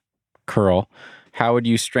reverse curl. How would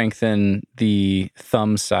you strengthen the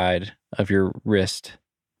thumb side of your wrist,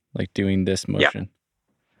 like doing this motion? Yeah.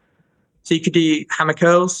 So you could do hammer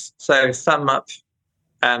curls, so thumb up,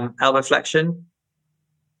 elbow flexion.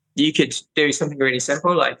 You could do something really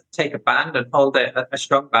simple, like take a band and hold it, a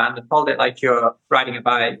strong band, and hold it like you're riding a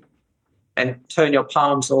bike, and turn your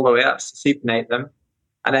palms all the way up, supinate them,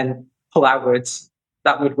 and then pull outwards.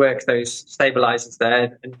 That would work those stabilizers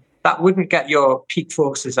there. And that wouldn't get your peak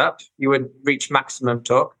forces up. You wouldn't reach maximum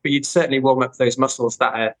torque, but you'd certainly warm up those muscles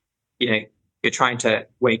that are, you're trying to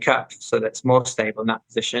wake up so that it's more stable in that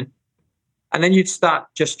position. And then you'd start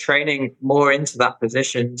just training more into that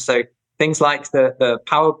position. So things like the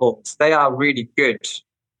power balls, they are really good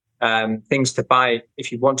things to buy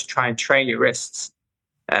if you want to try and train your wrists.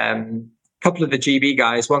 A couple of the GB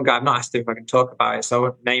guys, one guy, I've not asked him if I can talk about it, so I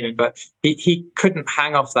won't name him, but he couldn't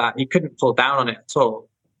hang off that. He couldn't pull down on it at all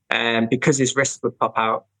because his wrists would pop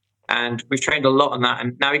out. And we've trained a lot on that.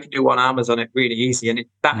 And now he can do one-armers on it really easy. And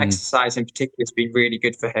that exercise in particular has been really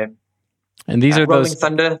good for him. And these are Rolling those...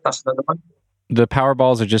 Thunder, that's another one. The power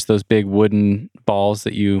balls are just those big wooden balls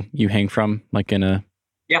that you hang from, like in a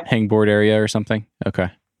hangboard area or something? Okay.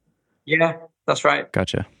 Yeah, that's right.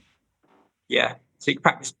 Gotcha. Yeah. So you can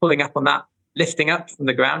practice pulling up on that, lifting up from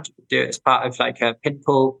the ground. You could do it as part of like a pin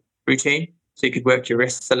pull routine. So you could work your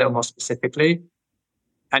wrists a little more specifically.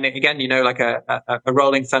 And again, like a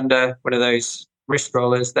Rolling Thunder, one of those wrist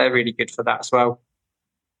rollers, they're really good for that as well.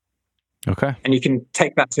 Okay. And you can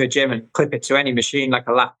take that to a gym and clip it to any machine, like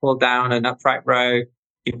a lat pull down, an upright row.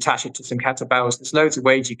 You can attach it to some kettlebells. There's loads of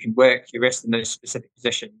ways you can work your wrist in those specific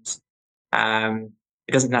positions.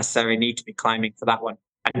 It doesn't necessarily need to be climbing for that one.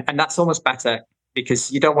 And that's almost better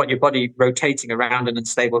because you don't want your body rotating around an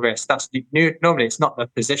unstable wrist. Normally it's not the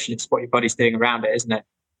position, it's what your body's doing around it, isn't it?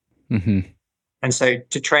 Mm-hmm. And so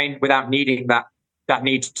to train without needing that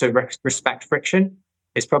need to respect friction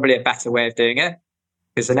is probably a better way of doing it.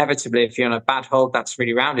 Because inevitably, if you're on a bad hold that's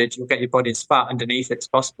really rounded, you'll get your body as far underneath it as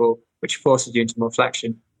possible, which forces you into more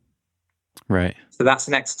flexion. Right. So that's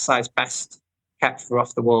an exercise best kept for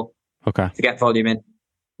off the wall. Okay. To get volume in.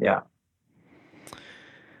 Yeah.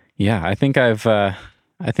 Yeah, I think I've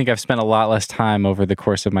spent a lot less time over the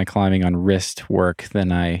course of my climbing on wrist work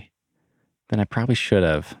than I probably should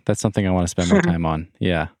have. That's something I want to spend more time on.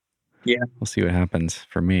 Yeah. Yeah. We'll see what happens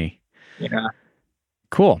for me. Yeah.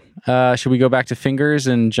 Cool. Should we go back to fingers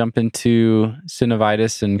and jump into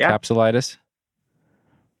synovitis and capsulitis?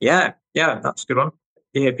 Yeah, that's a good one.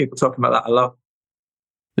 You hear people talking about that a lot.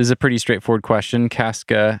 This is a pretty straightforward question.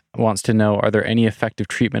 Casca wants to know, are there any effective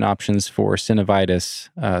treatment options for synovitis,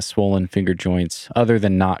 swollen finger joints, other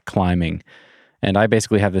than not climbing? And I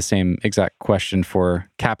basically have the same exact question for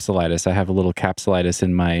capsulitis. I have a little capsulitis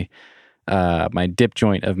in my dip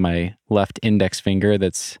joint of my left index finger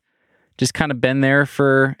that's just kind of been there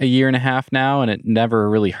for a year and a half now, and it never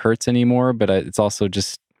really hurts anymore. But it's also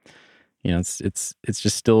just, it's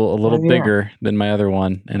just still a little bigger than my other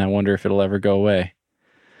one, and I wonder if it'll ever go away.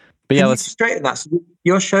 But yeah, let's straighten that. So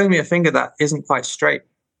you're showing me a finger that isn't quite straight.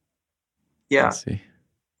 Yeah. Let's see.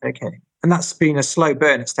 Okay, and that's been a slow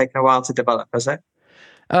burn. It's taken a while to develop, has it?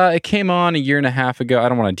 It came on a year and a half ago. I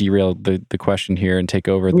don't want to derail the question here and take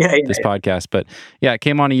over this podcast, but yeah, it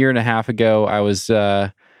came on a year and a half ago. I was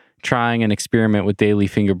trying an experiment with daily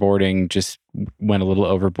fingerboarding, just went a little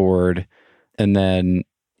overboard, and then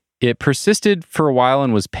it persisted for a while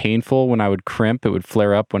and was painful when I would crimp. It would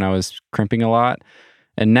flare up when I was crimping a lot.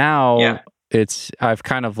 And now I've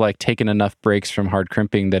kind of like taken enough breaks from hard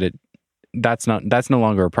crimping that that's no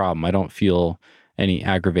longer a problem. I don't feel any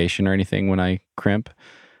aggravation or anything when I crimp.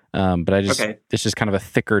 But it's just kind of a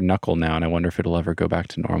thicker knuckle now, and I wonder if it'll ever go back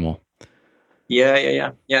to normal.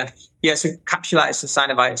 Yeah. So capsulitis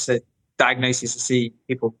and synovitis are diagnoses I see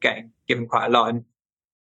people getting given quite a lot. And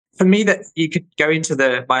for me, that you could go into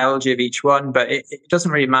the biology of each one, but it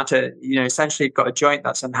doesn't really matter. Essentially, you've got a joint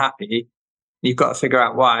that's unhappy. You've got to figure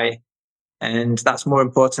out why, and that's more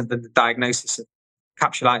important than the diagnosis of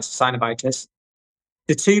capsulitis or synovitis.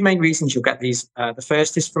 The two main reasons you'll get these, the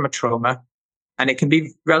first is from a trauma, and it can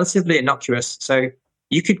be relatively innocuous. So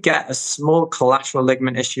you could get a small collateral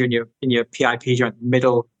ligament issue in your PIP joint,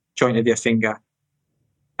 middle joint of your finger.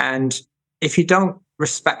 And if you don't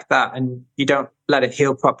respect that and you don't let it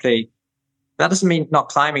heal properly, that doesn't mean not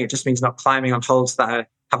climbing. It just means not climbing on holds that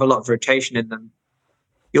have a lot of rotation in them.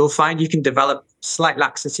 You'll find you can develop slight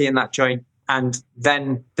laxity in that joint and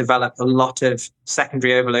then develop a lot of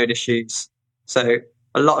secondary overload issues. So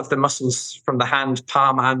a lot of the muscles from the hand,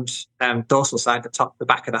 palm and dorsal side, the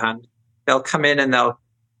back of the hand, they'll come in and they'll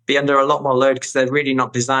be under a lot more load because they're really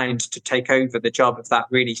not designed to take over the job of that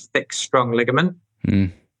really thick, strong ligament.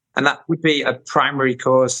 And that would be a primary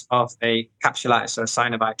cause of a capsulitis or a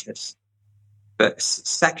synovitis. But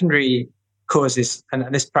secondary causes,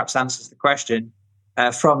 and this perhaps answers the question,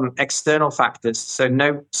 from external factors. So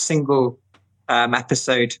no single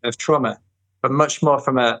episode of trauma, but much more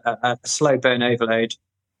from a slow burn overload.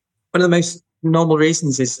 One of the most normal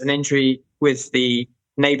reasons is an injury with the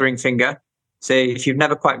neighboring finger. So if you've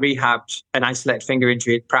never quite rehabbed an isolated finger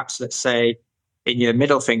injury, perhaps let's say in your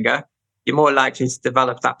middle finger, you're more likely to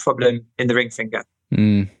develop that problem in the ring finger.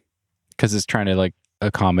 Because it's trying to like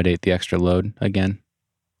accommodate the extra load again.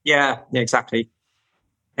 Yeah, exactly.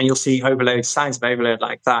 And you'll see overload, signs of overload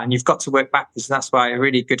like that. And you've got to work backwards. And that's why a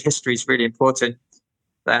really good history is really important.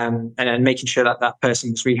 And then making sure that that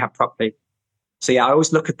person was rehabbed properly. So I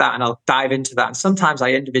always look at that and I'll dive into that. And sometimes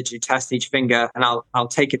I individually test each finger and I'll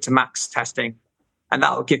take it to max testing. And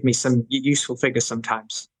that'll give me some useful figures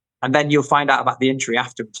sometimes. And then you'll find out about the injury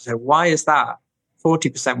afterwards. So why is that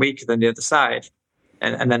 40% weaker than the other side?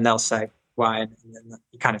 And then they'll say why. And then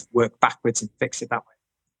you kind of work backwards and fix it that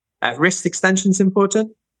way. Wrist extension is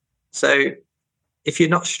important. So if you're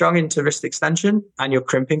not strong into wrist extension and you're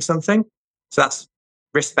crimping something, so that's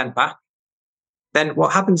wrist bent back, then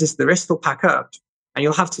what happens is the wrist will pack up and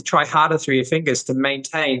you'll have to try harder through your fingers to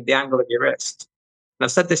maintain the angle of your wrist. And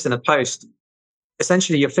I've said this in a post.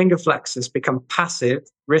 Essentially, your finger flexors become passive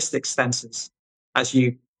wrist extensors as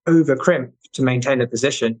you over crimp to maintain a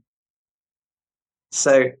position.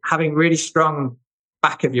 So having really strong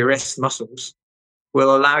back of your wrist muscles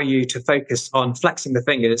will allow you to focus on flexing the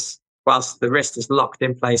fingers whilst the wrist is locked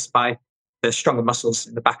in place by the stronger muscles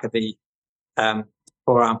in the back of the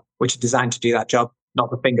forearm, which are designed to do that job, not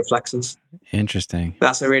the finger flexors. Interesting.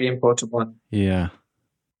 That's a really important one. Yeah.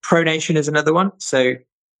 Pronation is another one. So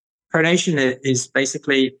pronation is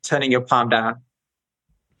basically turning your palm down.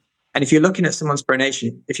 And if you're looking at someone's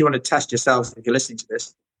pronation, if you want to test yourself, if you're listening to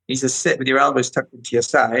this, you need to sit with your elbows tucked into your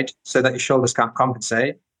side so that your shoulders can't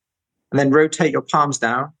compensate. And then rotate your palms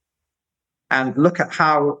down and look at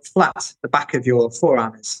how flat the back of your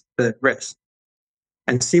forearm is, the wrist,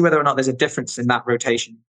 and see whether or not there's a difference in that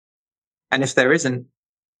rotation. And if there isn't,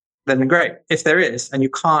 then great. If there is, and you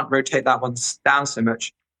can't rotate that one down so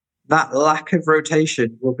much, that lack of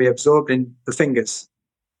rotation will be absorbed in the fingers.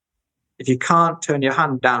 If you can't turn your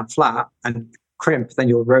hand down flat and crimp, then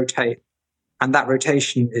you'll rotate. And that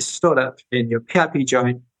rotation is stored up in your PIP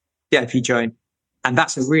joint, DIP joint. And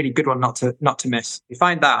that's a really good one not to miss. You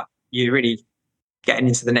find that, you're really getting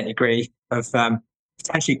into the nitty-gritty of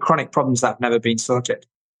potentially chronic problems that have never been sorted.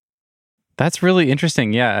 That's really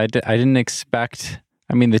interesting. Yeah, I didn't expect...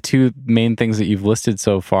 I mean, the two main things that you've listed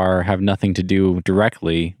so far have nothing to do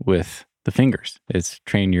directly with the fingers. It's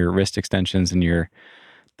train your wrist extensions and your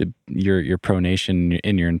pronation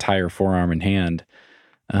in your entire forearm and hand.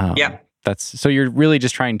 So you're really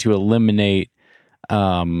just trying to eliminate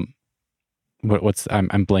I'm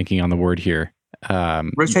blanking on the word here.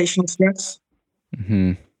 Rotational stress.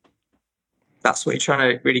 Mm-hmm. That's what you're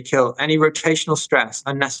trying to really kill. Any rotational stress,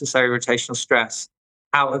 unnecessary rotational stress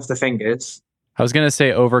out of the fingers. I was going to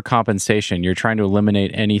say overcompensation. You're trying to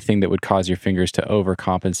eliminate anything that would cause your fingers to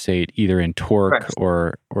overcompensate either in torque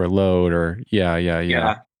or load or yeah.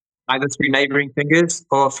 Either through neighboring fingers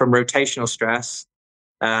or from rotational stress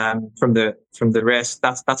from the wrist.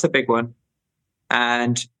 That's a big one.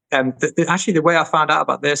 And actually, the way I found out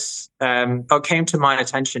about this, what came to my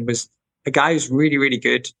attention was a guy who's really, really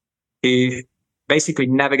good, who basically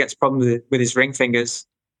never gets problems with his ring fingers.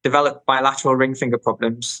 developed bilateral ring finger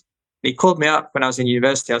problems. He called me up when I was in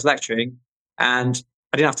university. I was lecturing, and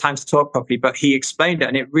I didn't have time to talk properly, but he explained it,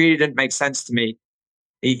 and it really didn't make sense to me.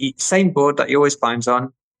 Same board that he always climbs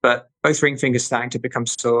on, but both ring fingers starting to become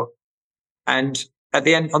sore. And at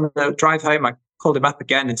the end, on the drive home, I called him up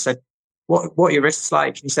again and said, what are your wrists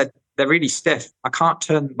like? And he said, they're really stiff. I can't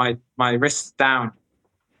turn my wrists down.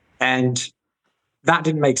 And that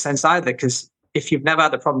didn't make sense either, because if you've never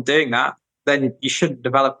had a problem doing that, then you shouldn't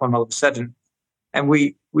develop one all of a sudden. And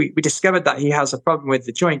we discovered that he has a problem with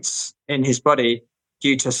the joints in his body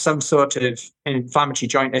due to some sort of inflammatory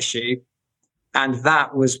joint issue. And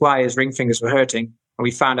that was why his ring fingers were hurting. And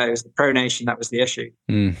we found out it was the pronation that was the issue.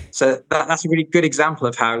 So that's a really good example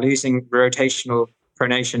of how losing rotational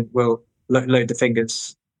pronation will load the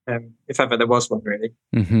fingers, if ever there was one,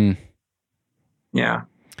 really. Yeah.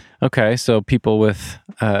 Okay, so people with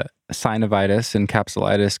synovitis and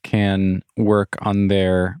capsulitis can work on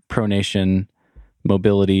their pronation,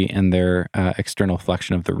 mobility, and their external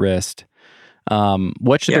flexion of the wrist.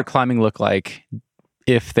 What should their climbing look like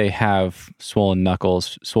if they have swollen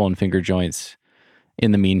knuckles, swollen finger joints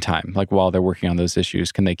in the meantime, like while they're working on those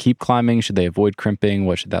issues? Can they keep climbing? Should they avoid crimping?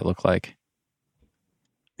 What should that look like?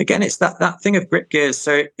 Again, it's that thing of grip gears.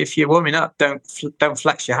 So if you're warming up, don't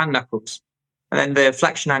flex your hand knuckles. And then the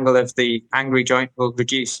flexion angle of the angry joint will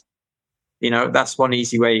reduce. That's one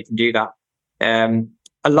easy way you can do that.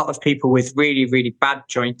 A lot of people with really, really bad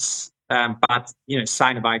joints,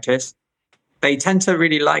 synovitis, they tend to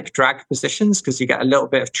really like drag positions because you get a little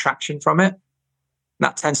bit of traction from it.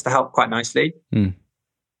 That tends to help quite nicely. And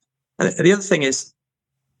the other thing is,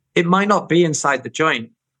 it might not be inside the joint.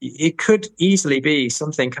 It could easily be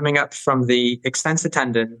something coming up from the extensor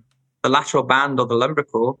tendon, the lateral band, or the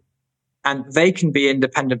lumbrical. And they can be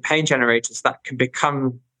independent pain generators that can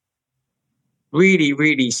become really,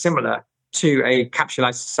 really similar to a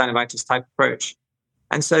capsulitis synovitis type approach.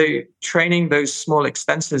 And so training those small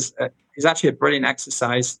extensors is actually a brilliant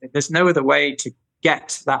exercise. There's no other way to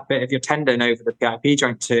get that bit of your tendon over the PIP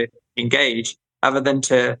joint to engage other than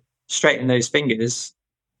to straighten those fingers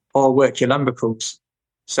or work your lumbricals.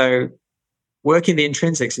 So working the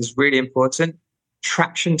intrinsics is really important.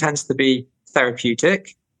 Traction tends to be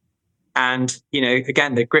therapeutic. And,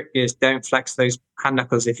 again, the grip gears, don't flex those hand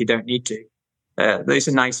knuckles if you don't need to. Those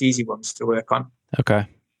are nice, easy ones to work on. Okay.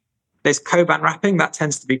 There's Coban wrapping. That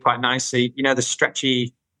tends to be quite nice. So, the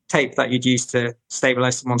stretchy tape that you'd use to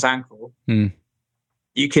stabilize someone's ankle.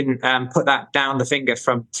 You can put that down the finger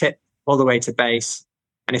from tip all the way to base.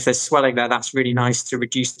 And if there's swelling there, that's really nice to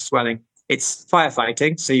reduce the swelling. It's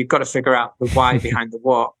firefighting, so you've got to figure out the why behind the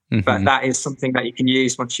what. But that is something that you can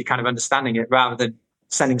use once you're kind of understanding it, rather than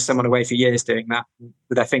sending someone away for years doing that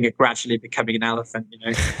with their finger gradually becoming an elephant,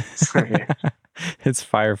 So, yeah. It's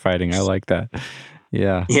firefighting. I like that.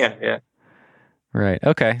 Yeah. Yeah. Right.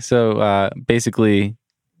 Okay. So basically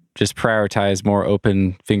just prioritize more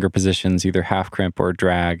open finger positions, either half crimp or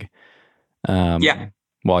drag, while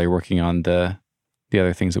you're working on the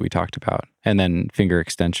other things that we talked about. And then finger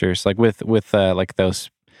extensors, like with like those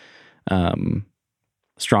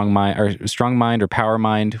strong mind or power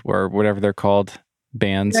mind or whatever they're called,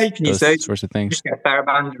 bands, you can use those sorts of things. Just get a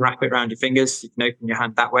TheraBand and wrap it around your fingers. You can open your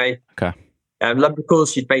hand that way. Okay.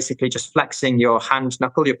 Lumbricals, you're basically just flexing your hand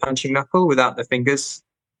knuckle, your punching knuckle, without the fingers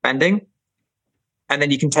bending. And then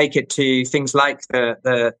you can take it to things like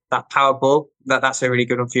that power ball. That's a really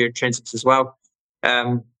good one for your intrinsics as well.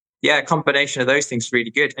 A combination of those things is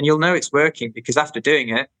really good. And you'll know it's working because after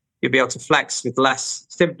doing it, you'll be able to flex with less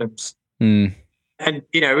symptoms. And,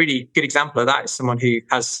 a really good example of that is someone who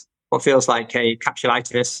has what feels like a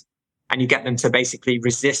capsulitis, and you get them to basically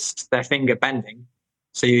resist their finger bending.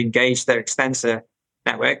 So you engage their extensor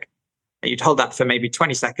network, and you'd hold that for maybe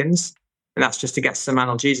 20 seconds. And that's just to get some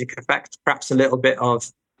analgesic effect, perhaps a little bit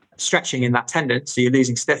of stretching in that tendon. So you're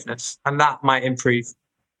losing stiffness, and that might improve.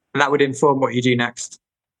 And that would inform what you do next.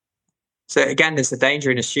 So again, there's a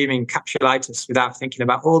danger in assuming capsulitis without thinking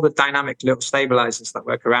about all the dynamic little stabilizers that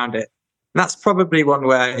work around it. And that's probably one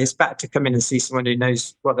where it's better to come in and see someone who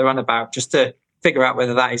knows what they're on about, just to figure out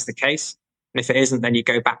whether that is the case. And if it isn't, then you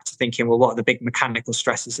go back to thinking, well, what are the big mechanical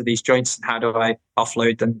stresses of these joints and how do I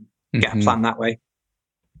offload them, get a plan that way?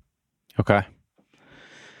 Okay.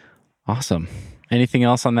 Awesome. Anything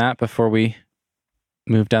else on that before we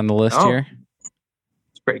move down the list here?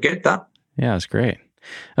 It's pretty good, that. Yeah, it's great.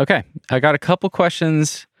 Okay. I got a couple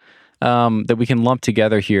questions that we can lump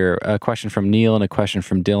together here. A question from Neil and a question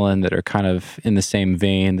from Dylan that are kind of in the same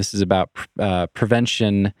vein. This is about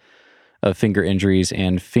prevention of finger injuries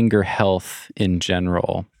and finger health in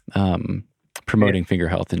general, promoting finger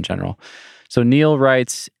health in general. So Neil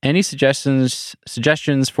writes, any suggestions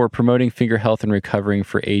for promoting finger health and recovering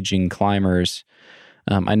for aging climbers?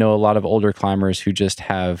 I know a lot of older climbers who just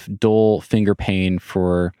have dull finger pain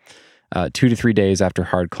for 2 to 3 days after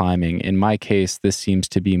hard climbing. In my case, this seems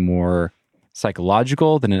to be more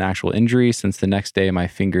psychological than an actual injury, since the next day my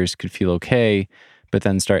fingers could feel okay, but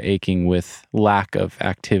then start aching with lack of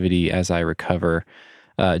activity as I recover.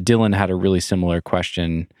 Dylan had a really similar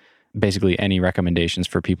question. Basically, any recommendations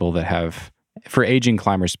for people that have, for aging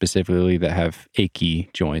climbers specifically, that have achy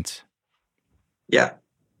joints? Yeah.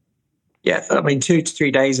 Yeah. I mean, 2 to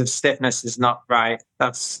 3 days of stiffness is not right.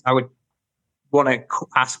 I would want to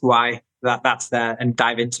ask why that's there and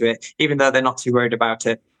dive into it, even though they're not too worried about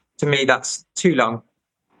it. To me, that's too long.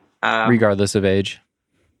 Regardless of age?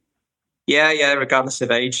 Yeah, regardless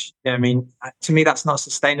of age. I mean, to me, that's not a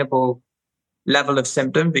sustainable level of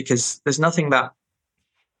symptom, because there's nothing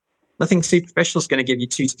superficial is going to give you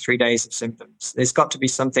 2 to 3 days of symptoms. There's got to be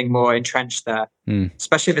something more entrenched there,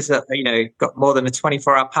 especially if it's got more than a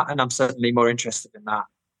 24-hour pattern. I'm certainly more interested in that.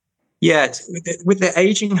 Yeah, with the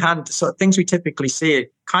aging hand, the sort of things we typically see,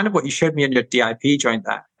 kind of what you showed me on your DIP joint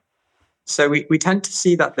there. So we tend to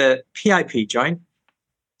see that the PIP joint,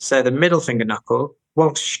 so the middle finger knuckle,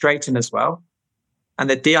 won't straighten as well, and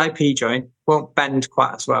the DIP joint won't bend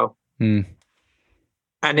quite as well. And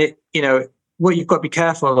what you've got to be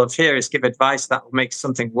careful of here is give advice that will make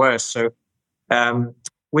something worse. So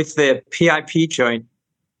with the PIP joint,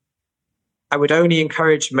 I would only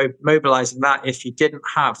encourage mobilizing that if you didn't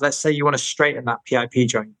have, let's say you want to straighten that PIP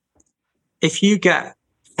joint. If you get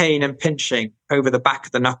pain and pinching over the back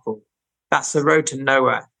of the knuckle, that's the road to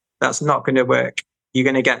nowhere. That's not going to work. You're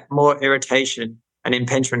going to get more irritation and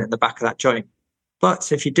impingement at the back of that joint.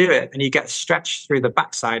 But if you do it and you get stretched through the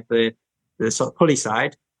backside, the sort of pulley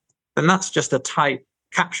side, then that's just a tight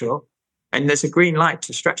capsule, and there's a green light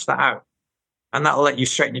to stretch that out, and that'll let you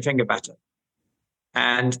straighten your finger better.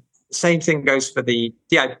 And the same thing goes for the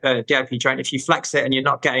DIP joint. If you flex it and you're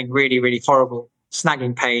not getting really, really horrible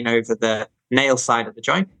snagging pain over the nail side of the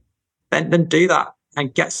joint, then do that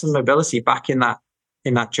and get some mobility back in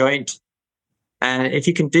that joint. And if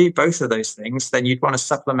you can do both of those things, then you'd want to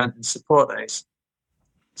supplement and support those.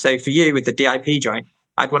 So for you with the DIP joint,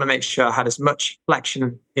 I'd want to make sure I had as much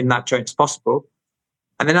flexion in that joint as possible.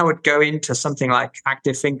 And then I would go into something like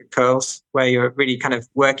active finger curls, where you're really kind of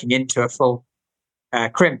working into a full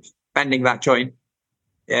crimp, bending that joint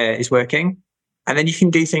is working. And then you can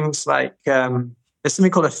do things like, there's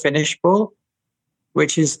something called a finish ball,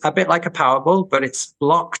 which is a bit like a power ball, but it's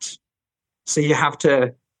blocked. So you have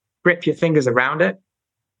to grip your fingers around it.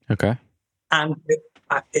 Okay. And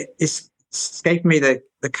it's escaped me the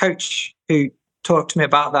coach who talked to me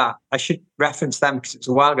about that. I should reference them because it was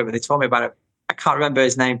a while ago, but they told me about it. I can't remember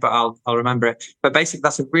his name, but I'll remember it. But basically,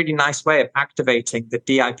 that's a really nice way of activating the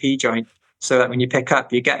DIP joint, so that when you pick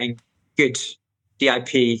up, you're getting good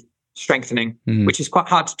DIP strengthening, which is quite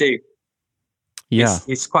hard to do. Yeah.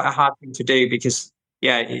 It's quite a hard thing to do because,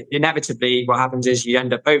 inevitably what happens is you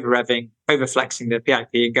end up over-revving, over-flexing the PIP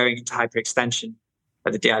and going into hyperextension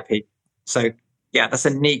of the DIP. So, yeah, that's a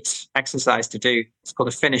neat exercise to do. It's called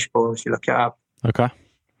a finish ball if you look it up. Okay.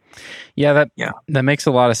 Yeah, that makes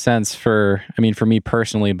a lot of sense for me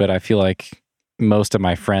personally, but I feel like most of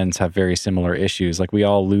my friends have very similar issues. Like we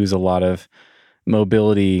all lose a lot of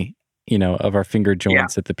mobility, of our finger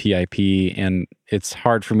joints at the PIP, and it's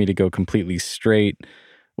hard for me to go completely straight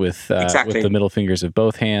with the middle fingers of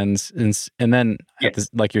both hands. And then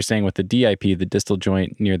like you're saying with the DIP, the distal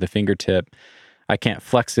joint near the fingertip, I can't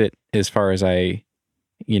flex it as far as ideal.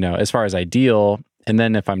 And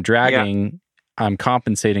then if I'm dragging, I'm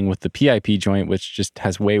compensating with the PIP joint, which just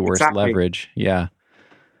has way worse leverage. Yeah.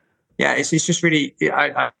 Yeah, it's just really,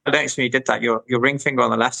 I noticed when you did that, your ring finger on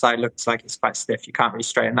the left side looks like it's quite stiff. You can't really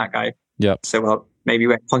straighten that guy. Yep. So, well, maybe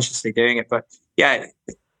we're consciously doing it. But yeah,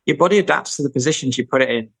 your body adapts to the positions you put it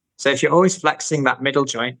in. So if you're always flexing that middle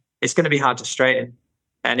joint, it's going to be hard to straighten.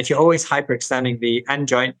 And if you're always hyperextending the end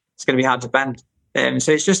joint, it's going to be hard to bend.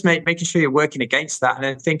 So it's just making sure you're working against that and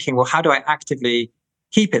then thinking, well, how do I actively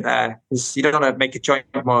keep it there? Because you don't want to make a joint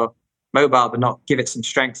more mobile but not give it some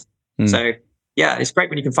strength. So yeah, it's great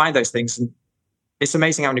when you can find those things. And it's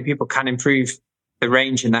amazing how many people can improve the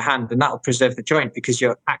range in their hand, and that'll preserve the joint because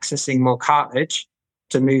you're accessing more cartilage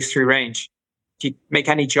to move through range. If you make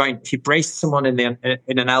any joint, if you brace someone in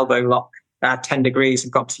an elbow lock at 10 degrees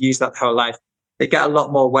and got to use that the whole life, they get a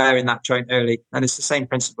lot more wear in that joint early. And it's the same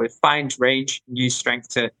principle. Find range and use strength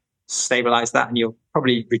to stabilize that, and you'll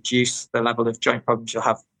probably reduce the level of joint problems you'll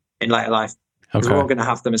have in later life. Because we're all going to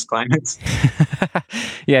have them as climbers.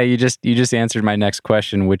 Yeah, you just answered my next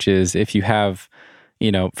question, which is if you have,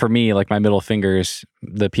 for me, like my middle fingers,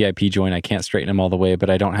 the PIP joint, I can't straighten them all the way, but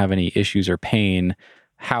I don't have any issues or pain.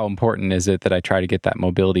 How important is it that I try to get that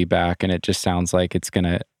mobility back? And it just sounds like it's going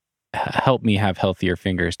to help me have healthier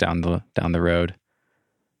fingers down the road.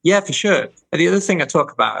 Yeah, for sure. And the other thing I've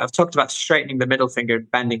talked about straightening the middle finger and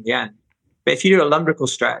bending the end. But if you do a lumbrical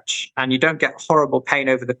stretch and you don't get horrible pain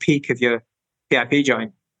over the peak of your PIP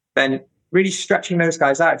joint, then really stretching those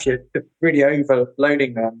guys out, if you're really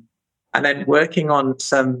overloading them, and then working on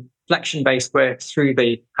some flexion-based work through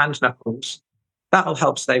the hand knuckles, that'll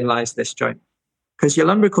help stabilize this joint. Because your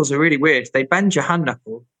lumbricals are really weird. They bend your hand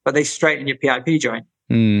knuckle, but they straighten your PIP joint,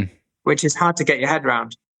 which is hard to get your head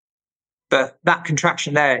around. But that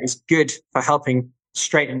contraction there is good for helping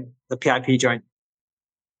straighten the PIP joint,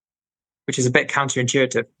 which is a bit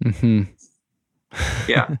counterintuitive. Mm-hmm.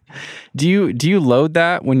 Yeah. Do you load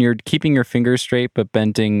that when you're keeping your fingers straight but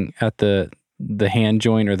bending at the hand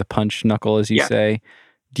joint or the punch knuckle, as you say?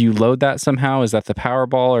 Do you load that somehow? Is that the power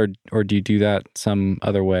ball, or do you do that some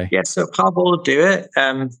other way? Yeah, so power ball will do it.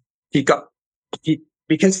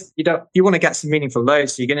 Because you want to get some meaningful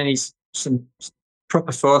loads, so you're going to need some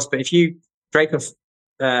proper force. But if you drape a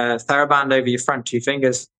TheraBand over your front two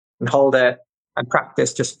fingers and hold it and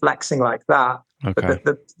practice just flexing like that, okay.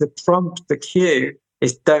 But the cue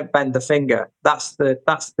is don't bend the finger. That's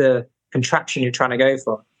the contraction you're trying to go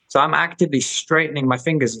for. So I'm actively straightening my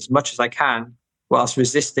fingers as much as I can whilst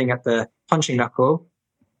resisting at the punching knuckle,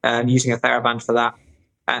 using a TheraBand for that.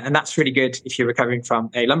 And that's really good if you're recovering from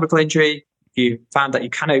a lumbrical injury. If you found that you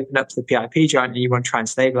can open up the PIP joint and you want to try and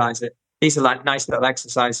stabilize it. These are like nice little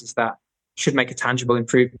exercises that should make a tangible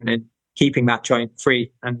improvement in keeping that joint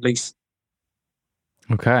free and loose.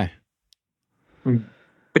 Okay.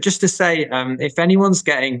 But just to say, if anyone's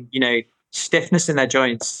getting, stiffness in their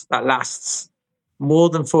joints that lasts more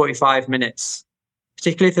than 45 minutes,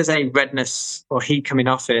 particularly if there's any redness or heat coming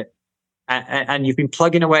off it, and you've been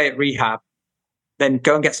plugging away at rehab, then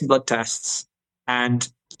go and get some blood tests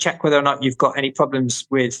and check whether or not you've got any problems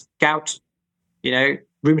with gout,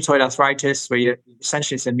 rheumatoid arthritis, where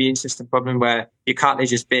essentially it's an immune system problem where your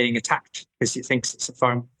cartilage is being attacked because it thinks it's a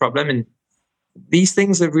foreign problem. And these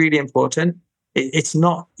things are really important. It's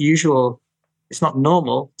not usual. It's not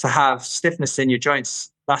normal to have stiffness in your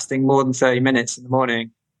joints lasting more than 30 minutes in the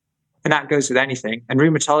morning. And that goes with anything. And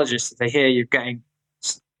rheumatologists, if they hear you're getting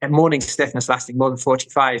a morning stiffness lasting more than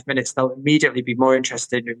 45 minutes, they'll immediately be more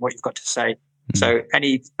interested in what you've got to say. So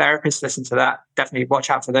any therapists listen to that, definitely watch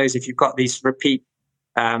out for those. If you've got these repeat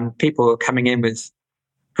people who are coming in with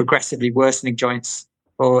progressively worsening joints,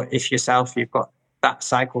 or if yourself, you've got that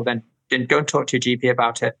cycle, then go and talk to your GP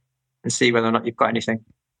about it and see whether or not you've got anything.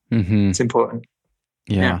 It's important.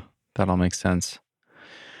 Yeah, that all makes sense.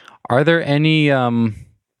 Are there any,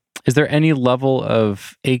 is there any level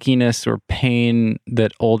of achiness or pain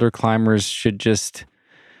that older climbers should just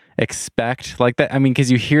expect like that? I mean,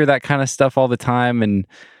 because you hear that kind of stuff all the time, and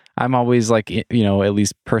I'm always like, at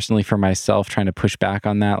least personally for myself, trying to push back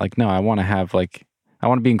on that. Like, no, I want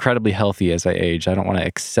to be incredibly healthy as I age. I don't want to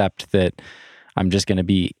accept that I'm just going to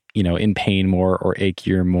be, in pain more or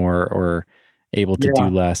achier more or able to do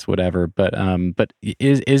less, whatever. But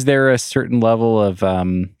is there a certain level of,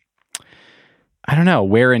 I don't know,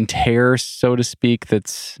 wear and tear, so to speak,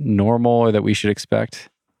 that's normal or that we should expect?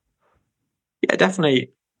 Yeah,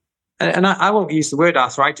 definitely. And I won't use the word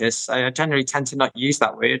arthritis. I generally tend to not use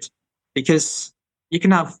that word because you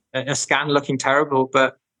can have a scan looking terrible,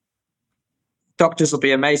 but doctors will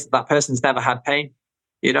be amazed that person's never had pain,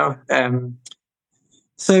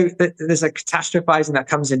 So there's a catastrophizing that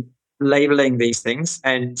comes in labeling these things.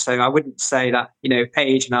 And so I wouldn't say that,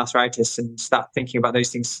 age and arthritis and start thinking about those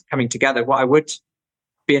things coming together. What I would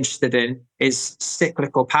be interested in is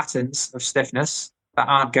cyclical patterns of stiffness that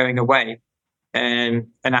aren't going away. And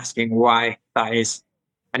asking why that is.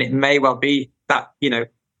 And it may well be that,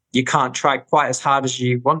 you can't try quite as hard as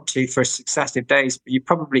you want to for successive days, but you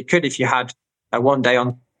probably could if you had a 1 day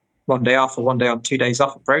on, 1 day off, or 1 day on, 2 days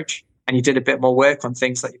off approach, and you did a bit more work on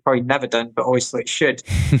things that you've probably never done, but always thought you should,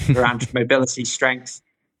 around mobility, strength,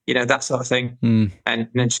 that sort of thing. And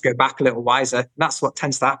then just go back a little wiser. And that's what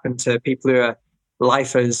tends to happen to people who are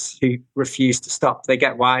lifers who refuse to stop. They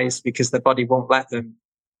get wise because their body won't let them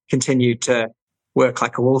continue to work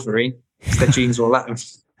like a Wolverine. Their genes will let them.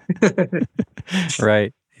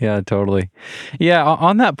 Right. Yeah, totally. Yeah.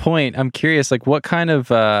 On that point, I'm curious, like what kind of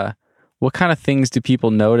things do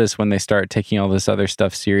people notice when they start taking all this other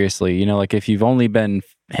stuff seriously? Like if you've only been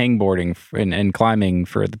hangboarding and climbing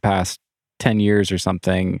for the past 10 years or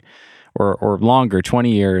something, or longer,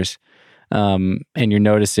 20 years, and you're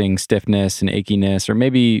noticing stiffness and achiness, or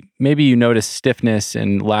maybe you notice stiffness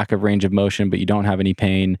and lack of range of motion, but you don't have any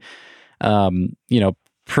pain.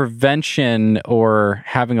 Prevention or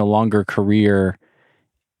having a longer career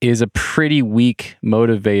is a pretty weak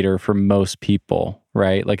motivator for most people,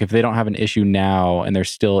 right? Like if they don't have an issue now and they're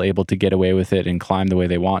still able to get away with it and climb the way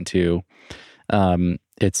they want to,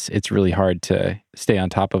 it's really hard to stay on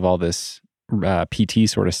top of all this PT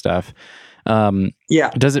sort of stuff.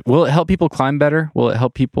 Will it help people climb better? Will it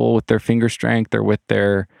help people with their finger strength or with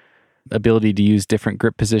their ability to use different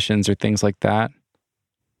grip positions or things like that?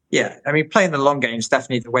 Yeah, I mean, playing the long game is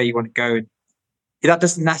definitely the way you want to go. That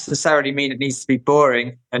doesn't necessarily mean it needs to be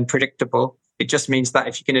boring and predictable. It just means that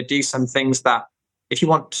if you're going to do some things that, if you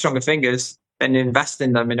want stronger fingers, then invest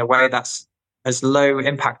in them in a way that's as low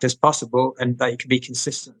impact as possible and that you can be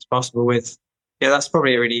consistent as possible with. Yeah, that's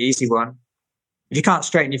probably a really easy one. If you can't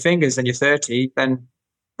straighten your fingers and you're 30, then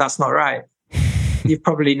that's not right. You've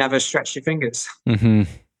probably never stretched your fingers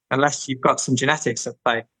unless you've got some genetics at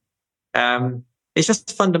play. It's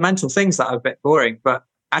just fundamental things that are a bit boring, but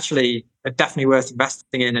actually are definitely worth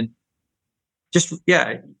investing in. And just,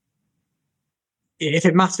 if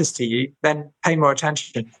it matters to you, then pay more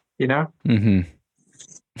attention, you know? Mm-hmm.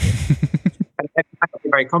 It might be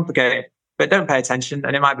very complicated, but don't pay attention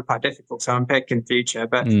and it might be quite difficult to unpick in future.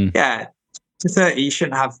 But to 30, you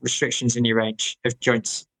shouldn't have restrictions in your range of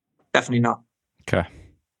joints. Definitely not. Okay.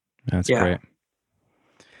 That's great.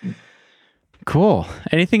 Cool.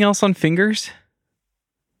 Anything else on fingers?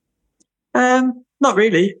 Not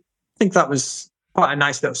really. I think that was quite a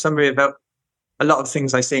nice little summary about a lot of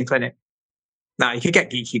things I see in clinic. Now, you could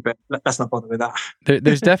get geeky, but let's not bother with that.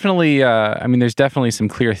 There's definitely, there's definitely some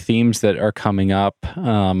clear themes that are coming up.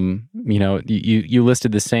 You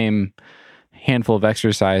listed the same handful of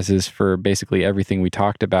exercises for basically everything we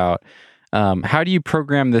talked about. How do you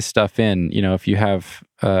program this stuff in? If you have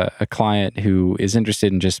a client who is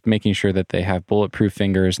interested in just making sure that they have bulletproof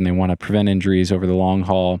fingers and they want to prevent injuries over the long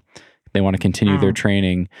haul, they want to continue their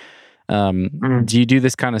training. Do you do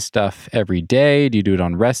this kind of stuff every day? Do you do it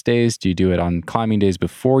on rest days? Do you do it on climbing days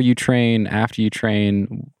before you train, after you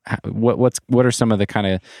train? What are some of the kind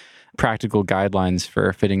of practical guidelines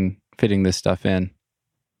for fitting this stuff in?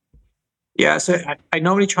 Yeah, so I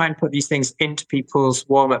normally try and put these things into people's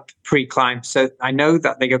warm-up pre-climb. So I know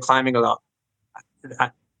that they go climbing a lot.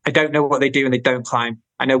 I don't know what they do when they don't climb.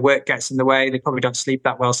 I know work gets in the way. They probably don't sleep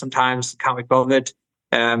that well sometimes, can't be bothered.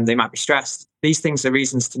 They might be stressed. These things are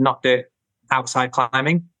reasons to not do it outside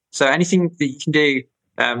climbing. So anything that you can do,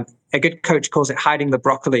 a good coach calls it hiding the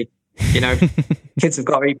broccoli. Kids have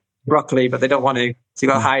got to eat broccoli, but they don't want to, so you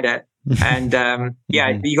got to hide it. And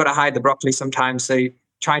you got to hide the broccoli sometimes. So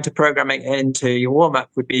trying to program it into your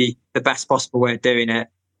warm-up would be the best possible way of doing it.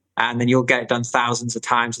 And then you'll get it done thousands of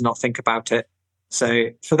times and not think about it. So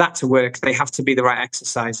for that to work, they have to be the right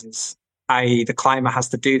exercises, i.e. the climber has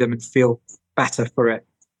to do them and feel better for it.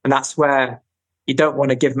 And that's where you don't want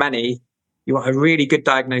to give many. You want a really good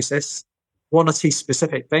diagnosis, one or two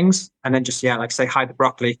specific things, and then just, like say, hide the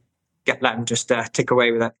broccoli, let them just tick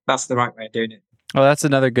away with it. That's the right way of doing it. Well, that's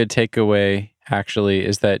another good takeaway, actually,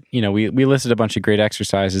 is that, we listed a bunch of great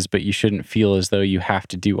exercises, but you shouldn't feel as though you have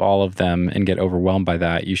to do all of them and get overwhelmed by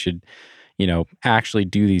that. You should, actually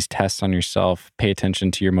do these tests on yourself, pay attention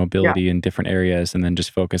to your mobility in different areas, and then just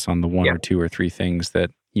focus on the one or two or three things that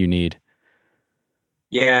you need.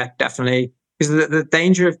 Yeah, definitely. Because the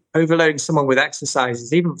danger of overloading someone with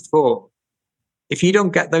exercises, even before, if you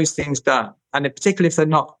don't get those things done, and particularly if they're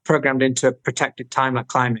not programmed into a protected time like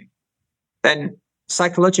climbing, then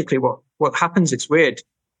psychologically what happens, it's weird.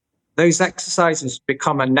 Those exercises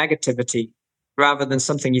become a negativity rather than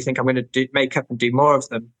something you think, I'm going to make up and do more of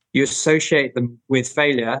them. You associate them with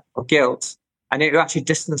failure or guilt, and you actually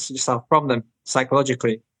distance yourself from them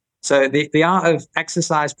psychologically. So the art of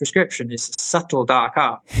exercise prescription is a subtle, dark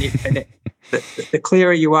art. The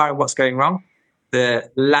clearer you are in what's going wrong,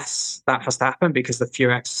 the less that has to happen because the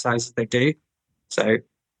fewer exercises they do. So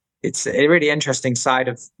it's a really interesting side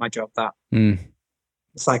of my job, that the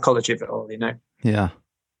psychology of it all, Yeah.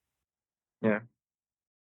 Yeah.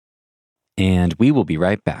 And we will be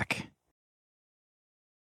right back.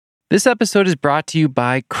 This episode is brought to you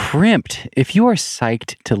by Crimped. If you are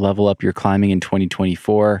psyched to level up your climbing in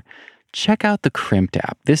 2024, check out the Crimped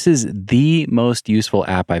app. This is the most useful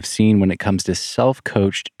app I've seen when it comes to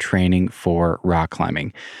self-coached training for rock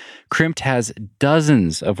climbing. Crimped has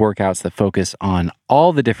dozens of workouts that focus on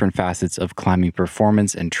all the different facets of climbing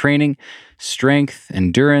performance and training: strength,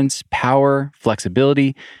 endurance, power,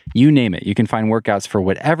 flexibility, you name it. You can find workouts for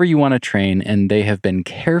whatever you want to train, and they have been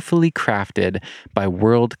carefully crafted by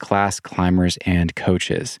world-class climbers and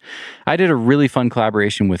coaches. I did a really fun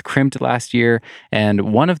collaboration with Crimped last year,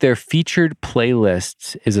 and one of their featured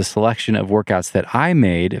playlists is a selection of workouts that I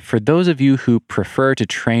made for those of you who prefer to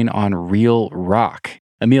train on real rock.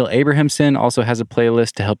 Emil Abrahamson also has a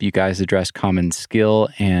playlist to help you guys address common skill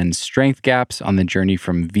and strength gaps on the journey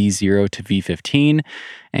from V0 to V15.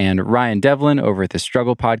 And Ryan Devlin over at the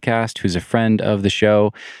Struggle Podcast, who's a friend of the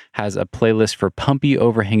show, has a playlist for pumpy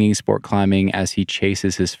overhanging sport climbing as he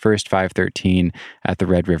chases his first 513 at the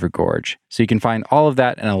Red River Gorge. So you can find all of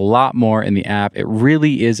that and a lot more in the app. It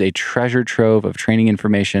really is a treasure trove of training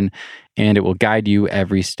information, and it will guide you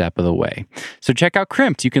every step of the way. So check out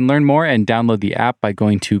Crimped. You can learn more and download the app by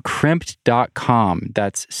going to crimped.com.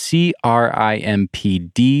 That's CRIMPD.com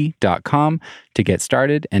to get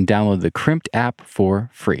started and download the Crimped app for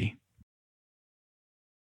free.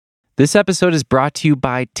 This episode is brought to you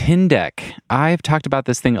by Tindeck. I've talked about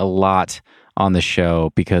this thing a lot on the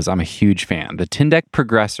show because I'm a huge fan. The Tindeck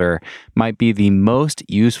Progressor might be the most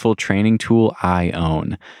useful training tool I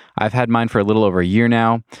own. I've had mine for a little over a year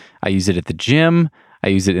now. I use it at the gym. I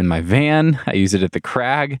use it in my van. I use it at the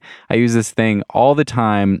crag. I use this thing all the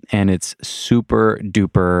time, and it's super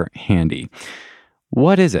duper handy.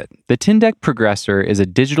 What is it? The Tindeck Progressor is a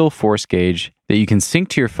digital force gauge that you can sync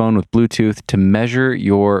to your phone with Bluetooth to measure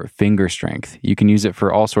your finger strength. You can use it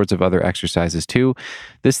for all sorts of other exercises too.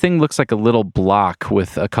 This thing looks like a little block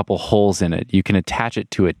with a couple holes in it. You can attach it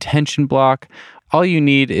to a tension block. All you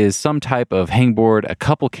need is some type of hangboard, a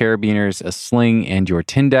couple carabiners, a sling, and your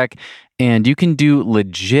Tindeck, and you can do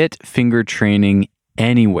legit finger training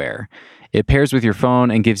anywhere. It pairs with your phone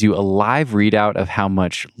and gives you a live readout of how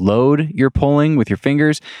much load you're pulling with your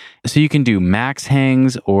fingers. So you can do max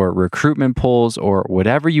hangs or recruitment pulls or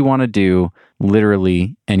whatever you want to do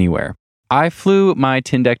literally anywhere. I flew my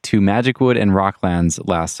Tindeck to Magic Wood and Rocklands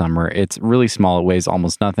last summer. It's really small. It weighs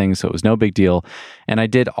almost nothing, so it was no big deal. And I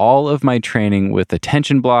did all of my training with a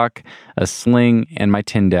tension block, a sling, and my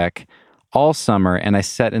Tindeck all summer, and I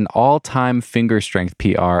set an all-time finger strength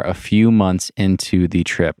PR a few months into the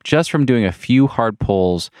trip, just from doing a few hard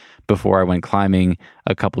pulls before I went climbing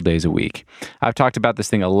a couple days a week. I've talked about this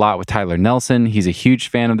thing a lot with Tyler Nelson. He's a huge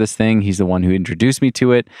fan of this thing. He's the one who introduced me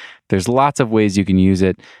to it. There's lots of ways you can use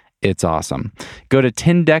it. It's awesome. Go to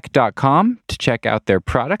tindeck.com to check out their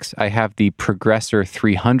products. I have the Progressor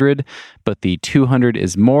 300, but the 200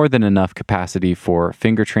 is more than enough capacity for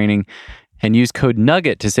finger training. And use code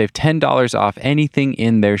NUGGET to save $10 off anything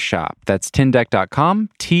in their shop. That's tindeck.com,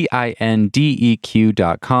 TINDEQ.com,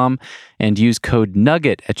 and use code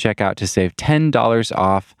NUGGET at checkout to save $10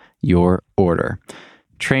 off your order.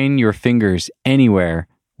 Train your fingers anywhere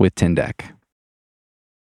with Tindeck.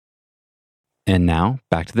 And now,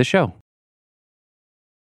 back to the show.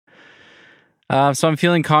 So I'm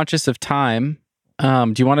feeling conscious of time.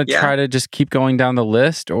 Do you want to try to just keep going down the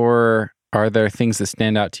list, or are there things that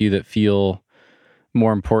stand out to you that feel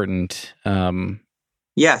more important?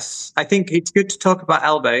 Yes, I think it's good to talk about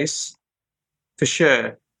elbows for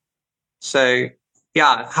sure. So,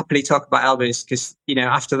 yeah, happily talk about elbows because,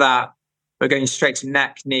 after that, we're going straight to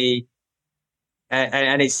neck, knee,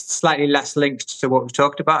 and it's slightly less linked to what we've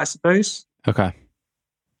talked about, I suppose. Okay.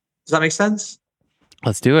 Does that make sense?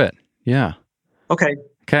 Let's do it. Yeah. Okay.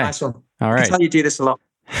 Nice one. All right. I can tell you do this a lot.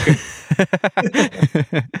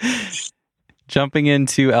 Jumping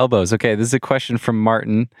into elbows. Okay, this is a question from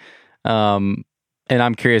Martin. And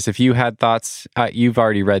I'm curious if you had thoughts. You've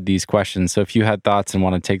already read these questions, so if you had thoughts and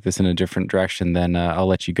want to take this in a different direction, then I'll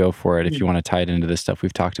let you go for it if you want to tie it into this stuff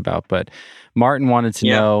we've talked about. But Martin wanted to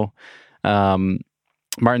know,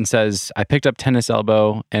 Martin says, I picked up tennis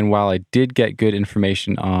elbow, and while I did get good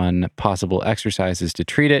information on possible exercises to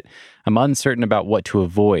treat it, I'm uncertain about what to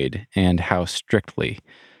avoid and how strictly.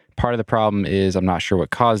 Part of the problem is I'm not sure what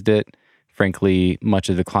caused it. Frankly, much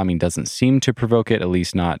of the climbing doesn't seem to provoke it, at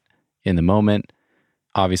least not in the moment.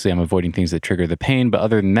 Obviously, I'm avoiding things that trigger the pain, but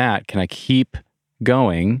other than that, can I keep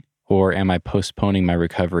going, or am I postponing my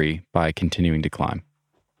recovery by continuing to climb?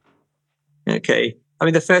 Okay. I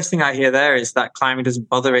mean, the first thing I hear there is that climbing doesn't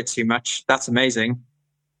bother it too much. That's amazing.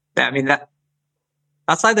 Yeah, I mean,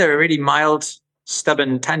 that's either a really mild,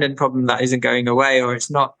 stubborn tendon problem that isn't going away, or it's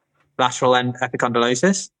not lateral end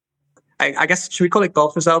epicondylosis. I guess, should we call it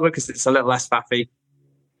golfer's elbow because it's a little less faffy?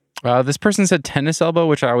 This person said tennis elbow,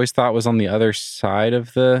 which I always thought was on the other side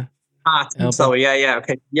of the tennis elbow. Yeah,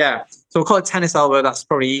 okay. Yeah. So we'll call it tennis elbow. That's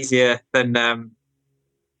probably easier than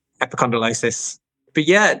epicondylosis. But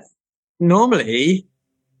yeah, normally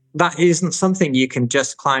that isn't something you can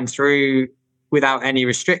just climb through without any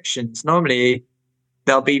restrictions. Normally,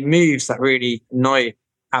 there'll be moves that really annoy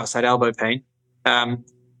outside elbow pain.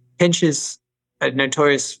 Pinches are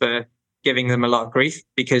notorious for giving them a lot of grief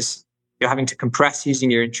because you're having to compress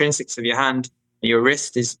using your intrinsics of your hand. And your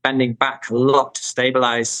wrist is bending back a lot to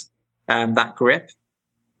stabilize that grip.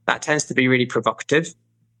 That tends to be really provocative.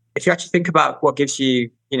 If you actually think about what gives you,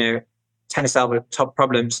 tennis elbow top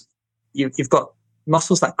problems, you've got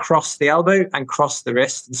muscles that cross the elbow and cross the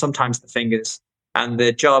wrist and sometimes the fingers. And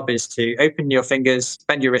the job is to open your fingers,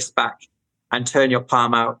 bend your wrist back, and turn your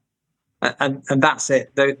palm out. And that's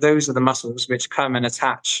it. Those are the muscles which come and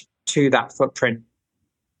attach to that footprint.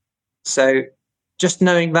 So just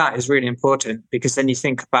knowing that is really important because then you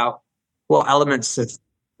think about what elements of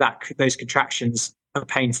those contractions are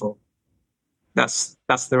painful. That's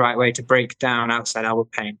the right way to break down outside elbow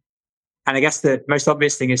pain. And I guess the most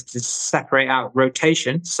obvious thing is to separate out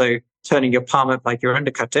rotation. So turning your palm up like you're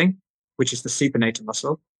undercutting, which is the supinator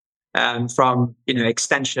muscle, from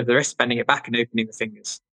extension of the wrist, bending it back and opening the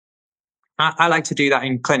fingers. I like to do that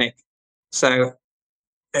in clinic. So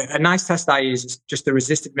a nice test I use is just the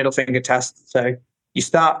resisted middle finger test. So you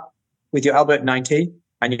start with your elbow at 90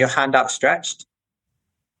 and your hand outstretched.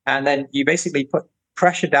 And then you basically put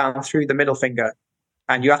pressure down through the middle finger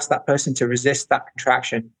and you ask that person to resist that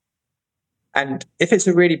contraction. And if it's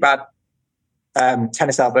a really bad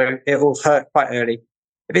tennis elbow, it will hurt quite early.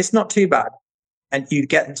 If it's not too bad and you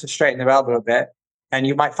get them to straighten their elbow a bit, and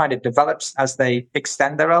you might find it develops as they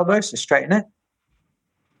extend their elbow, so straighten it,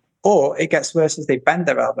 or it gets worse as they bend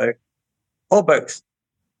their elbow, or both.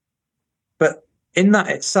 But in that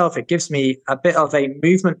itself, it gives me a bit of a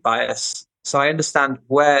movement bias, so I understand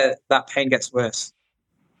where that pain gets worse.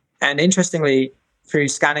 And interestingly, through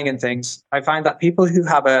scanning and things, I find that people who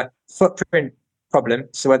have a footprint problem,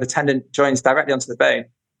 so where the tendon joins directly onto the bone,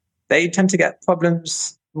 they tend to get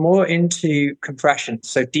problems more into compression,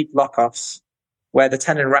 so deep lock-offs, where the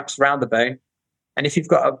tendon wraps around the bone. And if you've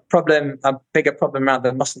got a bigger problem around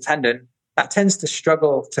the muscle tendon, that tends to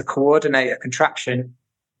struggle to coordinate a contraction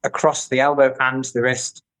across the elbow and the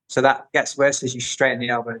wrist. So that gets worse as you straighten the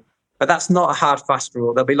elbow. But that's not a hard, fast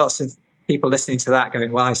rule. There'll be lots of people listening to that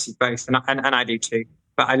going, well, I see both. And I do too.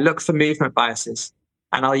 But I look for movement biases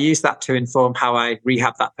and I'll use that to inform how I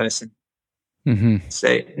rehab that person. Mm-hmm.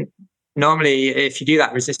 So normally, if you do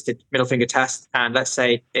that resisted middle finger test, and let's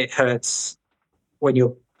say it hurts when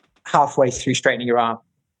you're halfway through straightening your arm,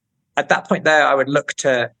 at that point there, I would look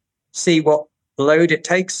to see what load it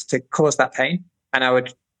takes to cause that pain. And I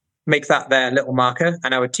would make that their little marker.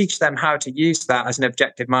 And I would teach them how to use that as an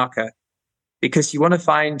objective marker, because you want to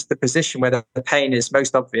find the position where the pain is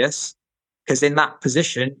most obvious, because in that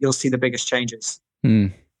position, you'll see the biggest changes. Mm.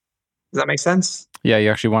 Does that make sense? Yeah,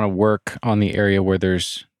 you actually want to work on the area where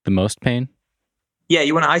there's the most pain? Yeah,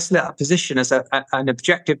 you want to isolate that position as an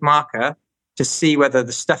objective marker to see whether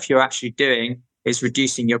the stuff you're actually doing is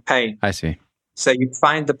reducing your pain. I see. So you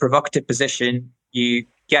find the provocative position, you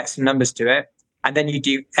get some numbers to it, and then you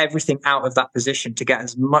do everything out of that position to get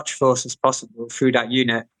as much force as possible through that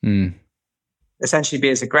unit. Mm. Essentially be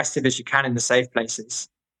as aggressive as you can in the safe places.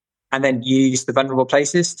 And then use the vulnerable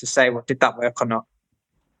places to say, well, did that work or not?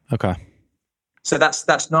 Okay. So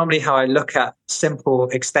that's normally how I look at simple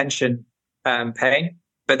extension pain.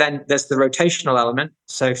 But then there's the rotational element.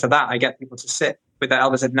 So for that, I get people to sit with their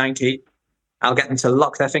elbows at 90. I'll get them to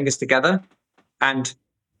lock their fingers together and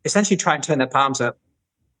essentially try and turn their palms up.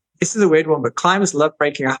 This is a weird one, but climbers love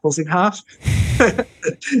breaking apples in half.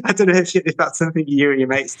 I don't know if that's something you and your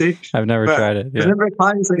mates do. I've never tried it. Yeah. I remember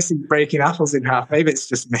climbers actually breaking apples in half. Maybe it's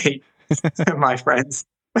just me and my friends.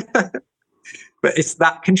 But it's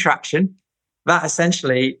that contraction that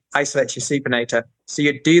essentially isolates your supinator. So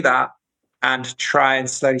you do that and try and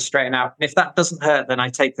slowly straighten out. And if that doesn't hurt, then I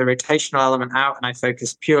take the rotational element out and I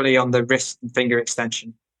focus purely on the wrist and finger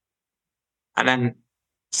extension. And then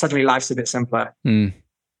suddenly life's a bit simpler. Mm.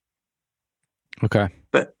 Okay.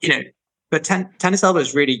 But, tennis elbow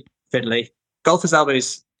is really fiddly. Golfer's elbow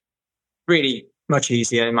is really much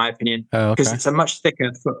easier, in my opinion, because it's a much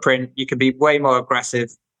thicker footprint. You can be way more aggressive,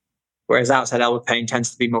 whereas outside elbow pain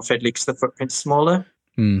tends to be more fiddly because the footprint's smaller.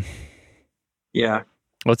 Mm. Yeah.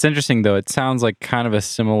 Well, it's interesting, though. It sounds like kind of a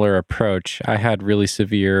similar approach. I had really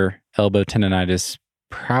severe elbow tendonitis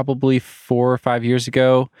probably 4 or 5 years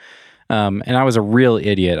ago, and I was a real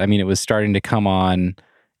idiot. I mean, it was starting to come on,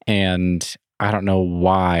 and I don't know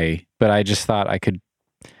why, but I just thought I could,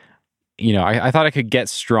 I thought I could get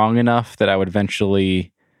strong enough that I would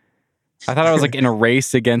eventually I thought I was like in a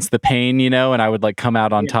race against the pain, and I would like come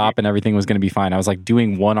out on top and everything was going to be fine. I was like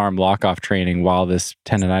doing one arm lock off training while this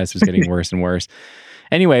tendonitis was getting worse and worse.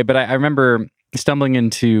 Anyway, but I remember stumbling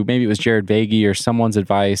into, maybe it was Jared Vagey or someone's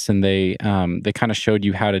advice, and they kind of showed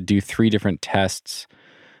you how to do 3 different tests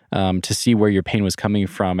to see where your pain was coming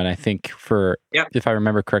from. And I think if I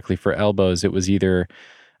remember correctly, for elbows, it was either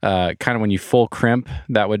kind of when you full crimp,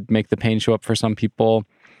 that would make the pain show up for some people.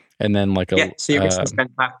 And then like so your wrist is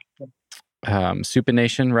bent back.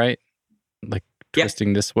 Supination, right? Like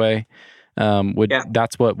twisting this way.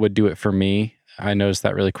 That's what would do it for me. I noticed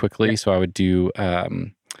that really quickly. So I would do,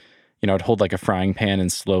 I'd hold like a frying pan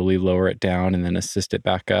and slowly lower it down and then assist it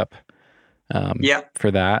back up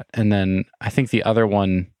for that. And then I think the other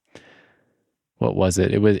one, what was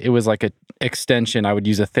it? It was like a extension. I would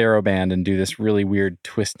use a TheraBand and do this really weird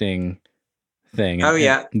twisting thing.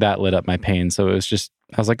 And that lit up my pain. So it was just,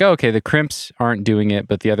 I was like, oh, okay, the crimps aren't doing it,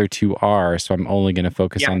 but the other 2 are. So I'm only going to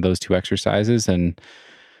focus on those 2 exercises. And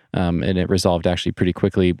it resolved actually pretty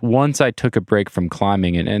quickly once I took a break from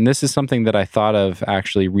climbing. And this is something that I thought of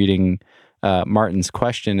actually reading Martin's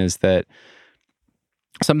question, is that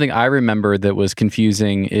something I remember that was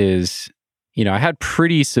confusing is, I had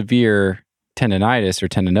pretty severe tendonitis or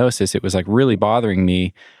tendinosis. It was like really bothering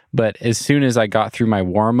me. But as soon as I got through my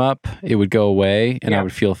warm up, it would go away and I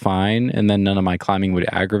would feel fine. And then none of my climbing would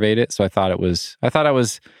aggravate it. So I thought I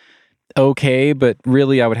was okay, but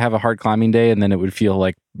really I would have a hard climbing day and then it would feel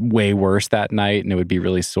like way worse that night and it would be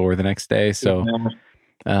really sore the next day. So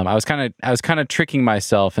I was kind of tricking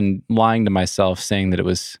myself and lying to myself, saying that it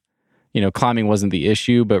was, climbing wasn't the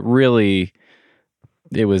issue, but really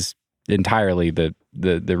it was entirely the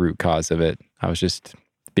root cause of it. I was just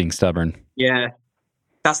being stubborn. Yeah.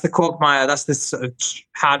 That's the quagmire. That's the sort of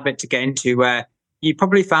hard bit to get into, where you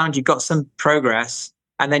probably found you got some progress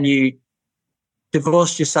and then you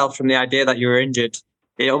divorced yourself from the idea that you were injured.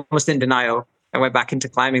 You're almost in denial and went back into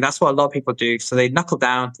climbing. That's what a lot of people do. So they knuckle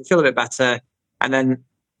down, they feel a bit better, and then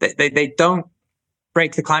they don't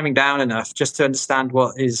break the climbing down enough just to understand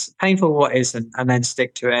what is painful, what isn't, and then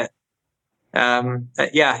stick to it.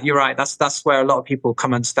 You're right. That's where a lot of people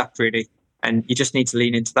come unstuck, really. And you just need to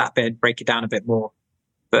lean into that bit and break it down a bit more.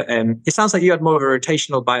 But it sounds like you had more of a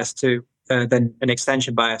rotational bias too than an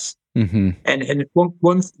extension bias. Mm-hmm. And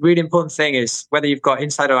one really important thing is, whether you've got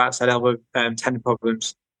inside or outside elbow tendon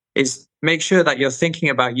problems, is make sure that you're thinking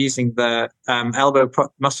about using the elbow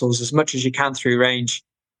muscles as much as you can through range.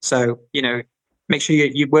 So, make sure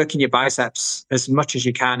you're working your biceps as much as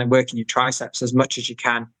you can and working your triceps as much as you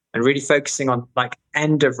can, and really focusing on like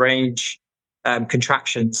end of range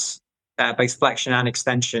contractions, both flexion and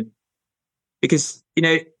extension. Because,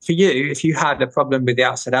 for you, if you had a problem with the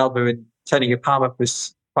outside elbow and turning your palm up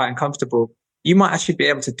was quite uncomfortable, you might actually be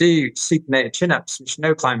able to do supinated chin-ups, which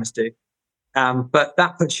no climbers do. But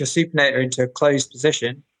that puts your supinator into a closed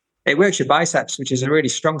position. It works your biceps, which is a really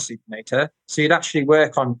strong supinator. So you'd actually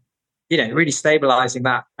work on, really stabilizing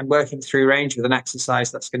that and working through range with an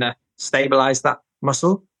exercise that's going to stabilize that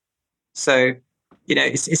muscle. So,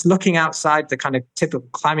 it's looking outside the kind of typical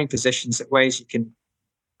climbing positions at ways you can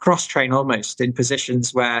cross-train almost in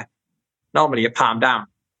positions where normally you're palm down.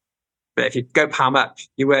 But if you go palm up,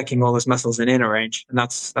 you're working all those muscles in inner range, and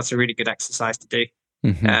that's a really good exercise to do.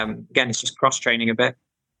 Mm-hmm. Again, it's just cross-training a bit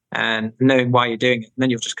and knowing why you're doing it, and then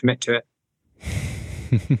you'll just commit to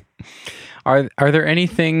it. Are there any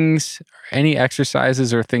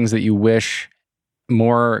exercises or things that you wish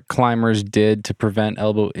more climbers did to prevent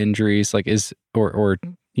elbow injuries, like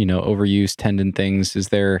overuse tendon things? Is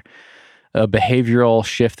there a behavioral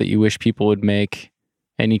shift that you wish people would make?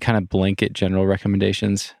 Any kind of blanket general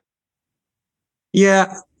recommendations?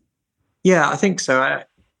 Yeah, I think so.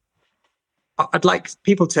 I'd like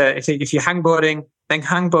people to, if you're hangboarding, then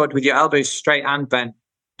hangboard with your elbows straight and bent.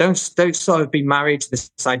 Don't sort of be married to this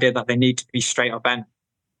idea that they need to be straight or bent.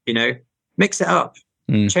 Mix it up.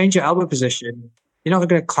 Change your elbow position. You're not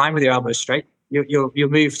going to climb with your elbows straight. You'll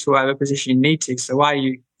move to whatever position you need to. So why are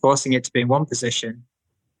you forcing it to be in one position?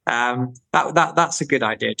 That's a good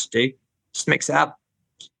idea to do. Just mix it up.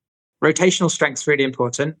 Rotational strength is really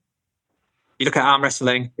important. You look at arm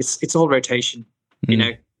wrestling; it's all rotation.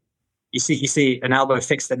 You see an elbow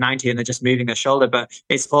fixed at 90 and they're just moving their shoulder, but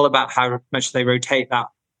it's all about how much they rotate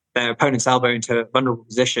their opponent's elbow into a vulnerable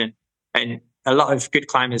position. And a lot of good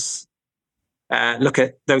climbers look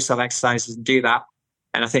at those sort of exercises and do that.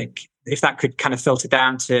 And I think if that could kind of filter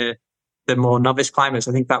down to the more novice climbers,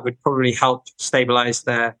 I think that would probably help stabilize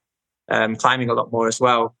their climbing a lot more as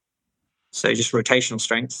well. So just rotational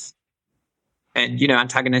strength. And,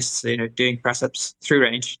 antagonists, doing press ups through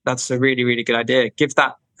range, that's a really, really good idea. Give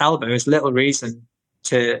that elbow as little reason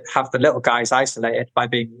to have the little guys isolated by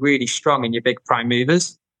being really strong in your big prime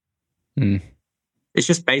movers. Mm. It's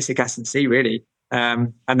just basic S&C, really.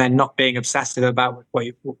 And then not being obsessive about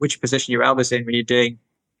which position your elbow's in when you're doing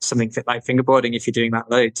something like fingerboarding. If you're doing that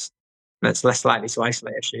loads, that's less likely to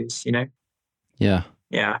isolate issues, you know? Yeah.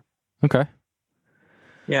 Yeah. Okay.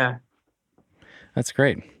 Yeah. That's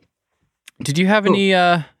great. Did you have any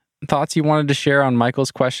thoughts you wanted to share on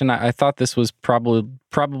Michael's question? I thought this was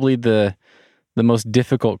probably the most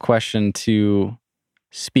difficult question to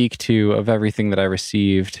speak to of everything that I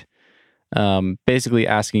received. Basically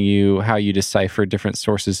asking you how you decipher different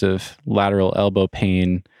sources of lateral elbow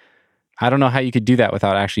pain. I don't know how you could do that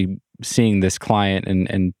without actually seeing this client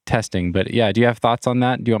and testing, but yeah, do you have thoughts on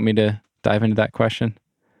that? Do you want me to dive into that question?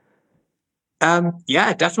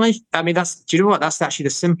 Yeah, definitely. I mean, do you know what? That's actually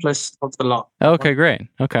the simplest of the lot. Okay, great.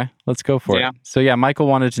 Okay, let's go for it. So yeah, Michael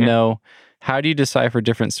wanted to know, how do you decipher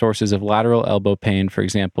different sources of lateral elbow pain, for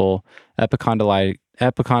example,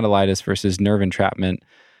 epicondylitis versus nerve entrapment?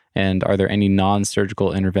 And are there any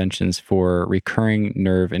non-surgical interventions for recurring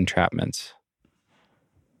nerve entrapments?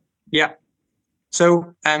 Yeah.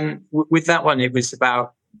 So with that one, it was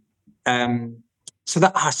about so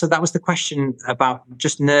that was the question about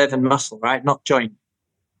just nerve and muscle, right? Not joint.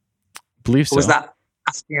 Believe so. Or was that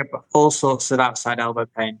asking about all sorts of outside elbow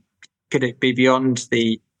pain? Could it be beyond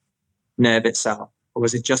the nerve itself, or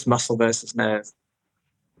was it just muscle versus nerve?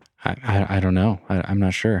 I don't know. I'm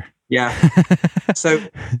not sure. Yeah. So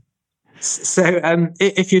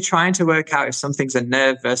if you're trying to work out if something's a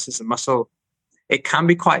nerve versus a muscle, it can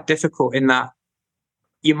be quite difficult in that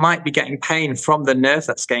you might be getting pain from the nerve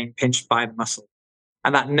that's getting pinched by the muscle.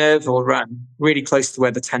 And that nerve will run really close to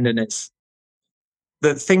where the tendon is.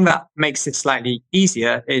 The thing that makes it slightly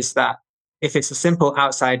easier is that if it's a simple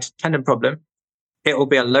outside tendon problem, it will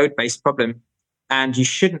be a load-based problem. And you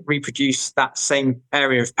shouldn't reproduce that same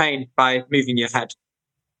area of pain by moving your head.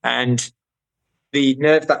 And the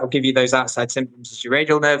nerve that will give you those outside symptoms is your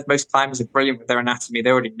radial nerve. Most climbers are brilliant with their anatomy. They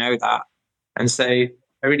already know that. And so a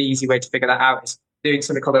really easy way to figure that out is doing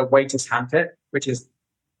something called a weighted hand tip, which is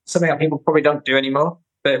something that people probably don't do anymore,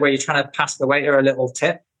 but where you're trying to pass the weight or a little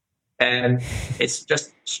tip. And it's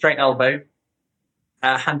just straight elbow,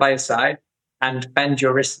 hand by your side, and bend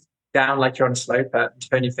your wrist down like you're on a sloper and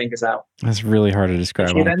turn your fingers out. That's really hard to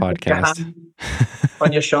describe on a podcast. Your hand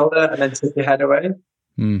on your shoulder and then tip your head away.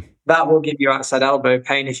 That will give you outside elbow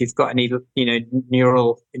pain if you've got any,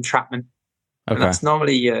 neural entrapment. Okay. And that's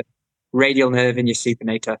normally your radial nerve in your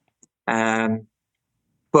supinator.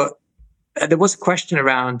 But there was a question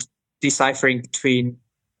around deciphering between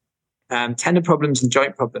tendon problems and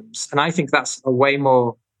joint problems. And I think that's a way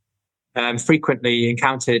more frequently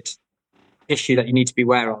encountered issue that you need to be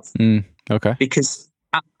aware of. Okay. Because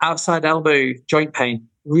outside elbow joint pain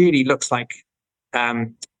really looks like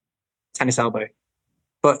tennis elbow.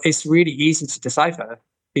 But it's really easy to decipher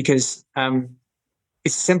because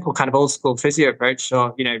it's a simple kind of old school physio approach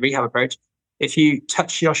or, rehab approach. If you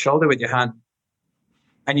touch your shoulder with your hand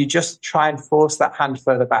and you just try and force that hand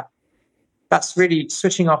further back, that's really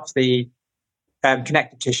switching off the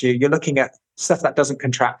connective tissue. You're looking at stuff that doesn't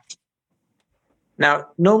contract. Now,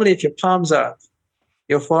 normally if your palms are up,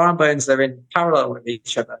 your forearm bones are in parallel with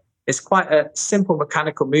each other. It's quite a simple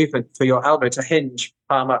mechanical movement for your elbow to hinge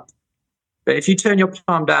palm up. But if you turn your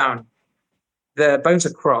palm down, the bones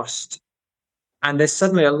are crossed, and there's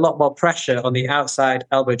suddenly a lot more pressure on the outside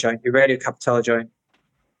elbow joint, your radiocapitellar joint.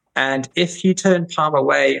 And if you turn palm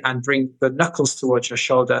away and bring the knuckles towards your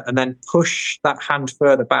shoulder and then push that hand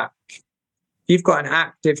further back, you've got an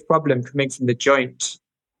active problem coming from the joint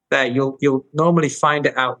there. You'll normally find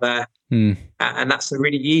it out there. And that's a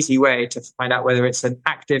really easy way to find out whether it's an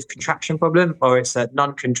active contraction problem or it's a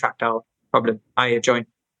non-contractile problem, i.e. a joint.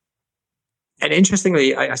 And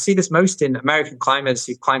interestingly, I see this most in American climbers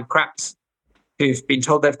who climb cracks, who've been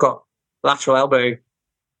told they've got lateral elbow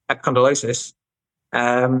epicondylosis,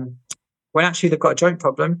 when actually they've got a joint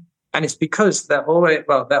problem. And it's because they're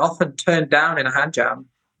often turned down in a hand jam.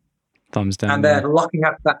 Thumbs down. And they're locking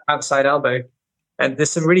up that outside elbow. And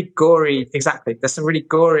there's some really gory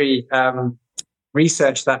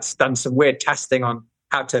research that's done some weird testing on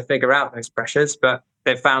how to figure out those pressures. But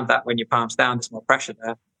they've found that when your palm's down, there's more pressure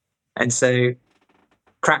there. And so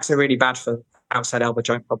cracks are really bad for outside elbow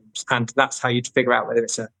joint problems. And that's how you'd figure out whether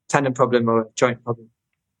it's a tendon problem or a joint problem.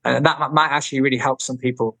 And that might actually really help some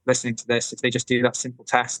people listening to this. If they just do that simple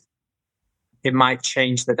test, it might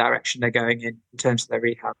change the direction they're going in terms of their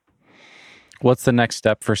rehab. What's the next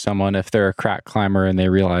step for someone if they're a crack climber and they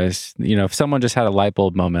realize, if someone just had a light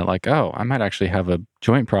bulb moment, like, oh, I might actually have a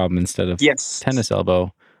joint problem instead of tennis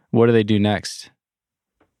elbow, what do they do next?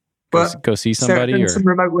 But go see so I've somebody done or? some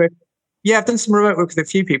remote work. Yeah, I've done some remote work with a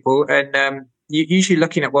few people, and usually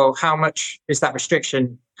looking at, well, how much is that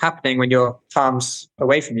restriction happening when your palm's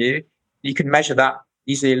away from you? You can measure that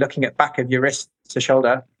easily looking at back of your wrist to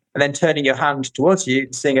shoulder, and then turning your hand towards you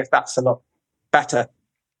and seeing if that's a lot better.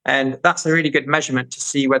 And that's a really good measurement to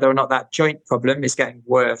see whether or not that joint problem is getting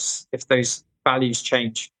worse if those values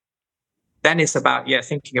change. Then it's about,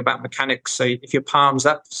 thinking about mechanics. So if your palm's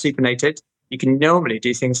up, supinated, you can normally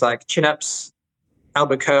do things like chin-ups,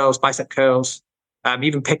 elbow curls, bicep curls,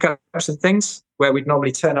 even pickups and things where we'd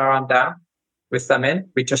normally turn our arm down with thumb in.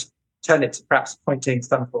 We just turn it to perhaps pointing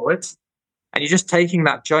thumb forwards. And you're just taking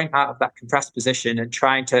that joint out of that compressed position and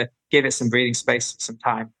trying to give it some breathing space, some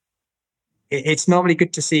time. It's normally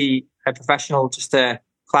good to see a professional just to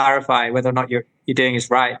clarify whether or not you're doing is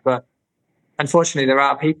right. But unfortunately, there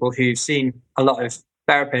are people who've seen a lot of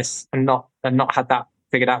therapists and not had that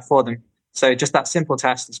figured out for them. So just that simple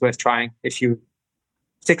test is worth trying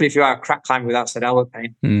particularly if you are a crack climber with outside elbow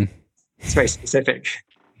pain. It's very specific.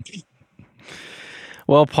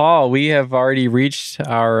 Well, Paul, we have already reached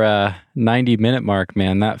our 90-minute mark,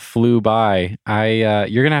 man. That flew by.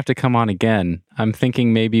 You're gonna have to come on again. I'm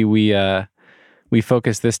thinking maybe we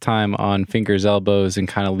focus this time on fingers, elbows, and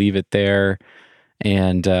kind of leave it there,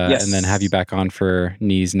 and then have you back on for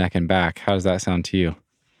knees, neck, and back. How does that sound to you?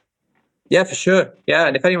 Yeah, for sure. Yeah,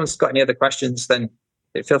 and if anyone's got any other questions, then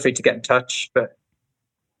feel free to get in touch. But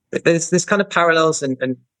there's kind of parallels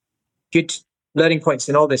and good learning points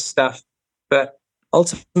in all this stuff. But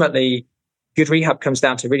ultimately, good rehab comes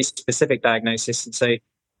down to really specific diagnosis. And so,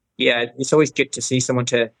 it's always good to see someone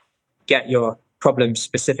to get your problem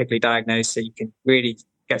specifically diagnosed so you can really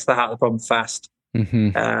get to the heart of the problem fast. Mm-hmm.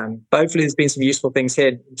 But hopefully there's been some useful things here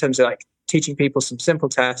in terms of like teaching people some simple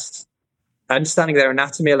tests, understanding their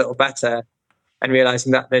anatomy a little better, and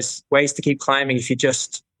realizing that there's ways to keep climbing if you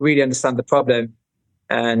just really understand the problem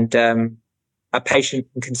and are patient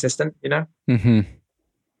and consistent, Mm-hmm.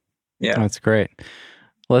 Yeah. That's great.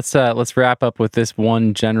 Let's wrap up with this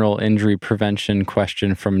one general injury prevention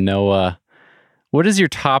question from Noah. What is your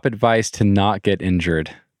top advice to not get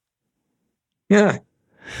injured? Yeah.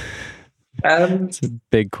 It's a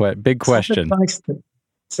big question. Top advice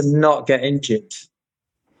to not get injured.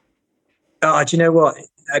 Oh, do you know what?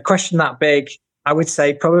 A question that big, I would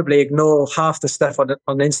say probably ignore half the stuff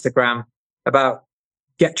on Instagram about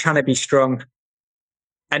trying to be strong,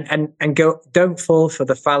 and don't fall for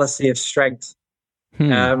the fallacy of strength.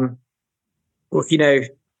 We're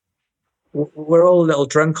all a little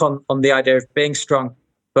drunk on the idea of being strong,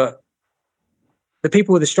 but the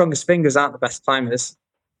people with the strongest fingers aren't the best climbers.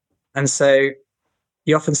 And so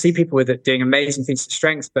you often see people with it doing amazing things to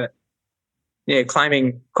strength, but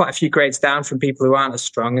climbing quite a few grades down from people who aren't as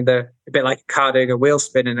strong, and they're a bit like a car doing a wheel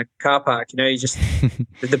spin in a car park. You just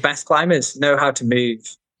the best climbers know how to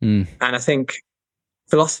move. And I think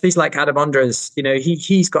philosophies like Adam Ondra's,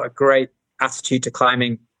 he's got a great attitude to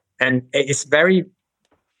climbing, and it's very,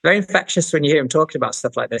 very infectious when you hear him talking about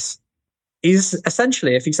stuff like this. He's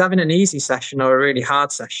essentially, if he's having an easy session or a really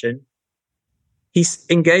hard session, he's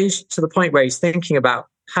engaged to the point where he's thinking about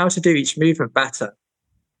how to do each movement better.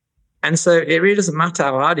 And so it really doesn't matter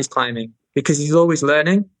how hard he's climbing because he's always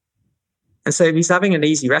learning. And so if he's having an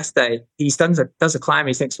easy rest day, he does a climb,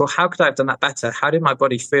 he thinks, well, how could I have done that better? How did my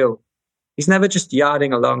body feel? He's never just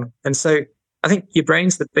yarding along. And so I think your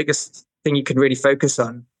brain's the biggest thing you can really focus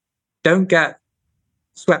on. Don't get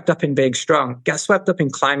swept up in being strong. Get swept up in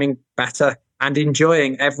climbing better and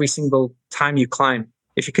enjoying every single time you climb.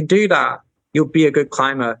 If you can do that, you'll be a good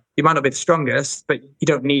climber. You might not be the strongest, but you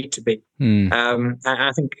don't need to be. And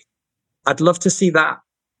I think I'd love to see that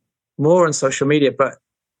more on social media, but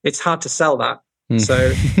it's hard to sell that.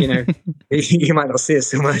 So, you might not see it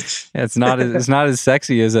so much. It's not as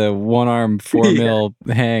sexy as a 1-arm 4-mil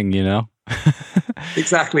hang,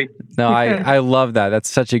 Exactly. No, I love that. That's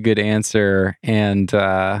such a good answer. And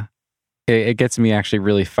it gets me actually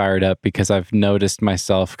really fired up because I've noticed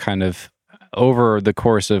myself kind of over the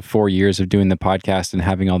course of 4 years of doing the podcast and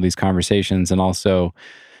having all these conversations and also,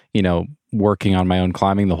 working on my own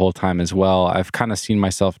climbing the whole time as well. I've kind of seen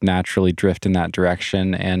myself naturally drift in that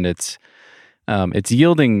direction, and it's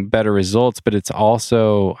yielding better results, but it's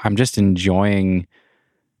also, I'm just enjoying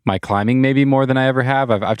my climbing maybe more than I ever have.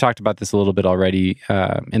 I've talked about this a little bit already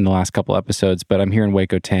in the last couple episodes, but I'm here in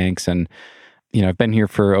Waco Tanks, and I've been here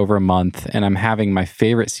for over a month, and I'm having my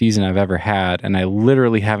favorite season I've ever had, and I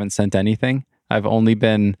literally haven't sent anything. I've only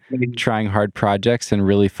been trying hard projects and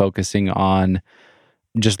really focusing on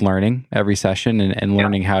just learning every session and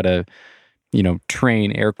learning how to,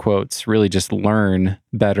 train, air quotes, really just learn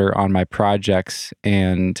better on my projects.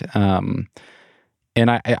 And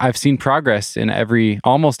I've seen progress in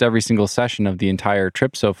almost every single session of the entire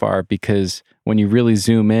trip so far, because when you really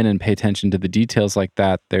zoom in and pay attention to the details like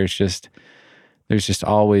that, there's just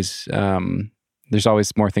always there's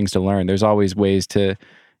always more things to learn. There's always ways to,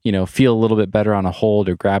 feel a little bit better on a hold,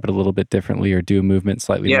 or grab it a little bit differently, or do a movement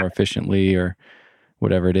slightly more efficiently, or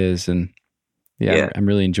whatever it is. And I'm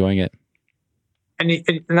really enjoying it.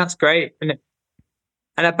 And that's great. And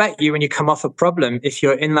I bet you when you come off a problem, if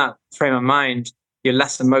you're in that frame of mind, you're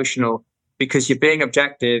less emotional, because you're being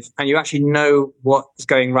objective and you actually know what's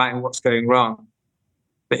going right and what's going wrong.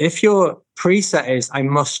 But if your preset is, I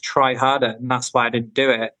must try harder, and that's why I didn't do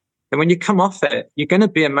it, then when you come off it, you're going to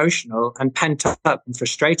be emotional and pent up and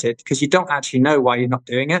frustrated, because you don't actually know why you're not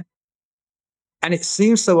doing it. And it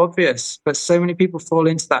seems so obvious, but so many people fall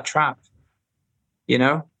into that trap,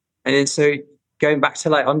 And then so going back to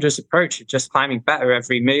like Andre's approach of just climbing better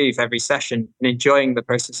every move, every session, and enjoying the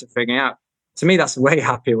process of figuring out. To me, that's a way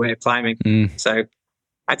happier way of climbing. So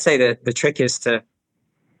I'd say the trick is to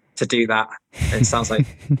do that. It sounds like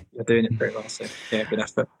you're doing it pretty well. So yeah, good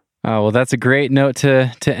effort. Well, that's a great note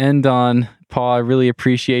to end on, Paul. I really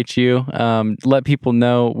appreciate you. Let people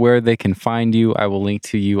know where they can find you. I will link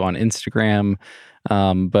to you on Instagram.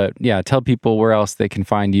 But yeah, tell people where else they can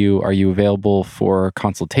find you. Are you available for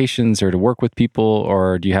consultations or to work with people,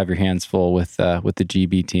 or do you have your hands full with the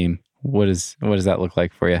GB team? What does that look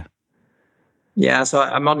like for you? Yeah, so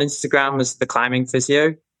I'm on Instagram as the Climbing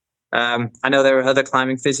Physio. I know there are other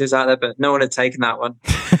climbing physios out there, but no one had taken that one,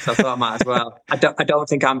 so I thought I might as well. I don't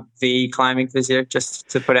think I'm the climbing physio, just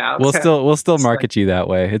to put it out. We'll still market you that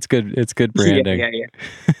way. It's good branding.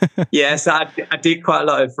 Yeah. So I do quite a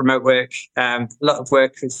lot of remote work, a lot of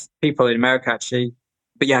work with people in America actually.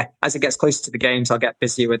 But yeah, as it gets closer to the games, I'll get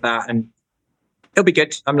busy with that, and it'll be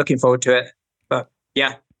good. I'm looking forward to it. But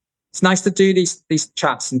yeah, it's nice to do these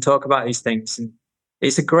chats and talk about these things, and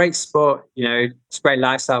it's a great sport, it's a great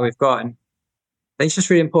lifestyle we've got. And it's just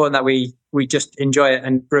really important that we just enjoy it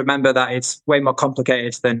and remember that it's way more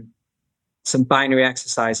complicated than some binary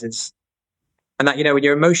exercises. And that, when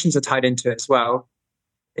your emotions are tied into it as well,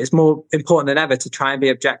 it's more important than ever to try and be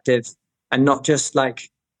objective and not just like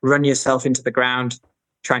run yourself into the ground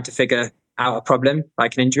trying to figure out a problem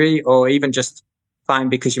like an injury, or even just climb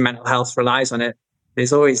because your mental health relies on it.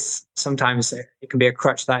 There's always, sometimes it can be a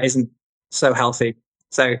crutch that isn't so healthy.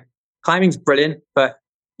 So climbing's brilliant, but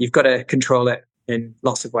you've got to control it in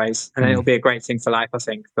lots of ways, and then it'll be a great thing for life, I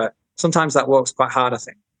think. But sometimes that work's quite hard, I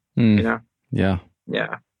think. Yeah.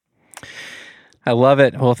 I love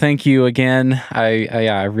it. Well, thank you again.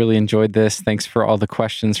 I really enjoyed this. Thanks for all the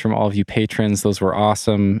questions from all of you patrons. Those were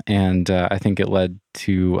awesome, and I think it led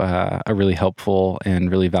to a really helpful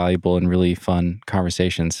and really valuable and really fun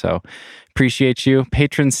conversation. So appreciate you.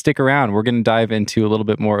 Patrons, stick around. We're going to dive into a little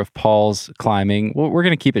bit more of Paul's climbing. We're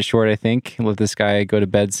going to keep it short, I think. Let this guy go to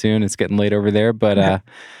bed soon. It's getting late over there, but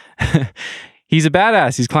he's a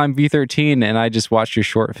badass. He's climbed V13, and I just watched your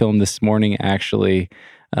short film this morning, actually.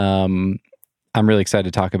 I'm really excited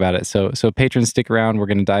to talk about it. So patrons, stick around. We're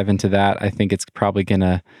going to dive into that. I think it's probably going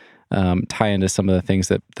to tie into some of the things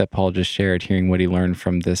that Paul just shared, hearing what he learned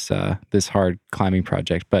from this hard climbing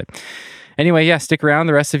project. But anyway, yeah, stick around.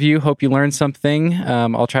 The rest of you, hope you learned something.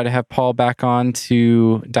 I'll try to have Paul back on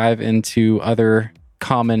to dive into other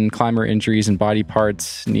common climber injuries and body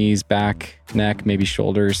parts, knees, back, neck, maybe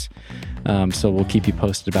shoulders. So we'll keep you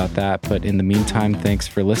posted about that. But in the meantime, thanks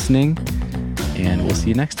for listening, and we'll see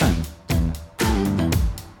you next time.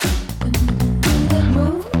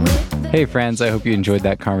 Hey friends, I hope you enjoyed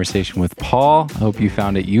that conversation with Paul. I hope you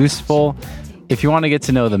found it useful. If you want to get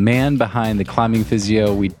to know the man behind the Climbing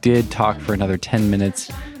Physio, we did talk for another 10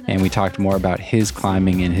 minutes, and we talked more about his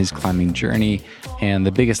climbing and his climbing journey and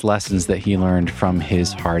the biggest lessons that he learned from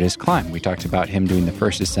his hardest climb. We talked about him doing the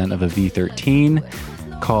first ascent of a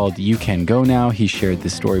V13 called You Can Go Now. He shared the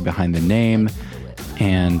story behind the name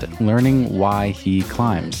and learning why he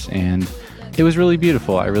climbs. And it was really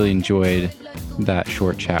beautiful. I really enjoyed that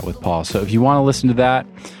short chat with Paul. So if you want to listen to that,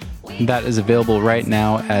 that is available right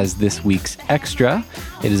now as this week's extra.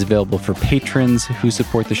 It is available for patrons who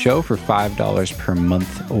support the show for $5 per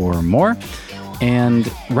month or more.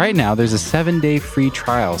 And right now there's a 7-day free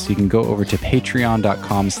trial. So you can go over to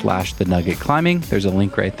patreon.com/thenuggetclimbing. There's a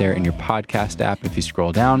link right there in your podcast app. If you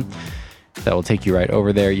scroll down, that will take you right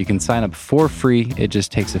over there. You can sign up for free. It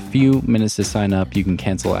just takes a few minutes to sign up. You can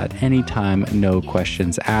cancel at any time, no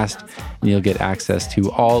questions asked, and you'll get access to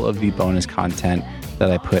all of the bonus content that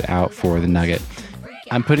I put out for The Nugget.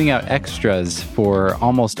 I'm putting out extras for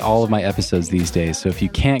almost all of my episodes these days. So if you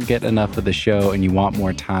can't get enough of the show and you want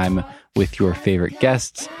more time with your favorite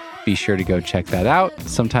guests, be sure to go check that out.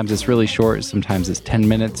 Sometimes it's really short, sometimes it's 10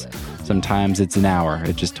 minutes, sometimes it's an hour.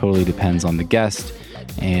 It just totally depends on the guest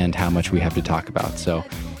and how much we have to talk about. So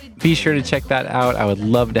be sure to check that out. I would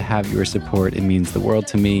love to have your support. It means the world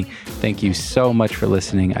to me. Thank you so much for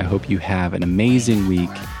listening. I hope you have an amazing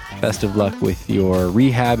week. Best of luck with your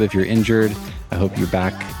rehab if you're injured. I hope you're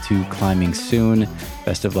back to climbing soon.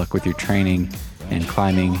 Best of luck with your training and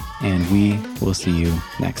climbing, and we will see you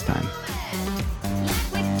next time.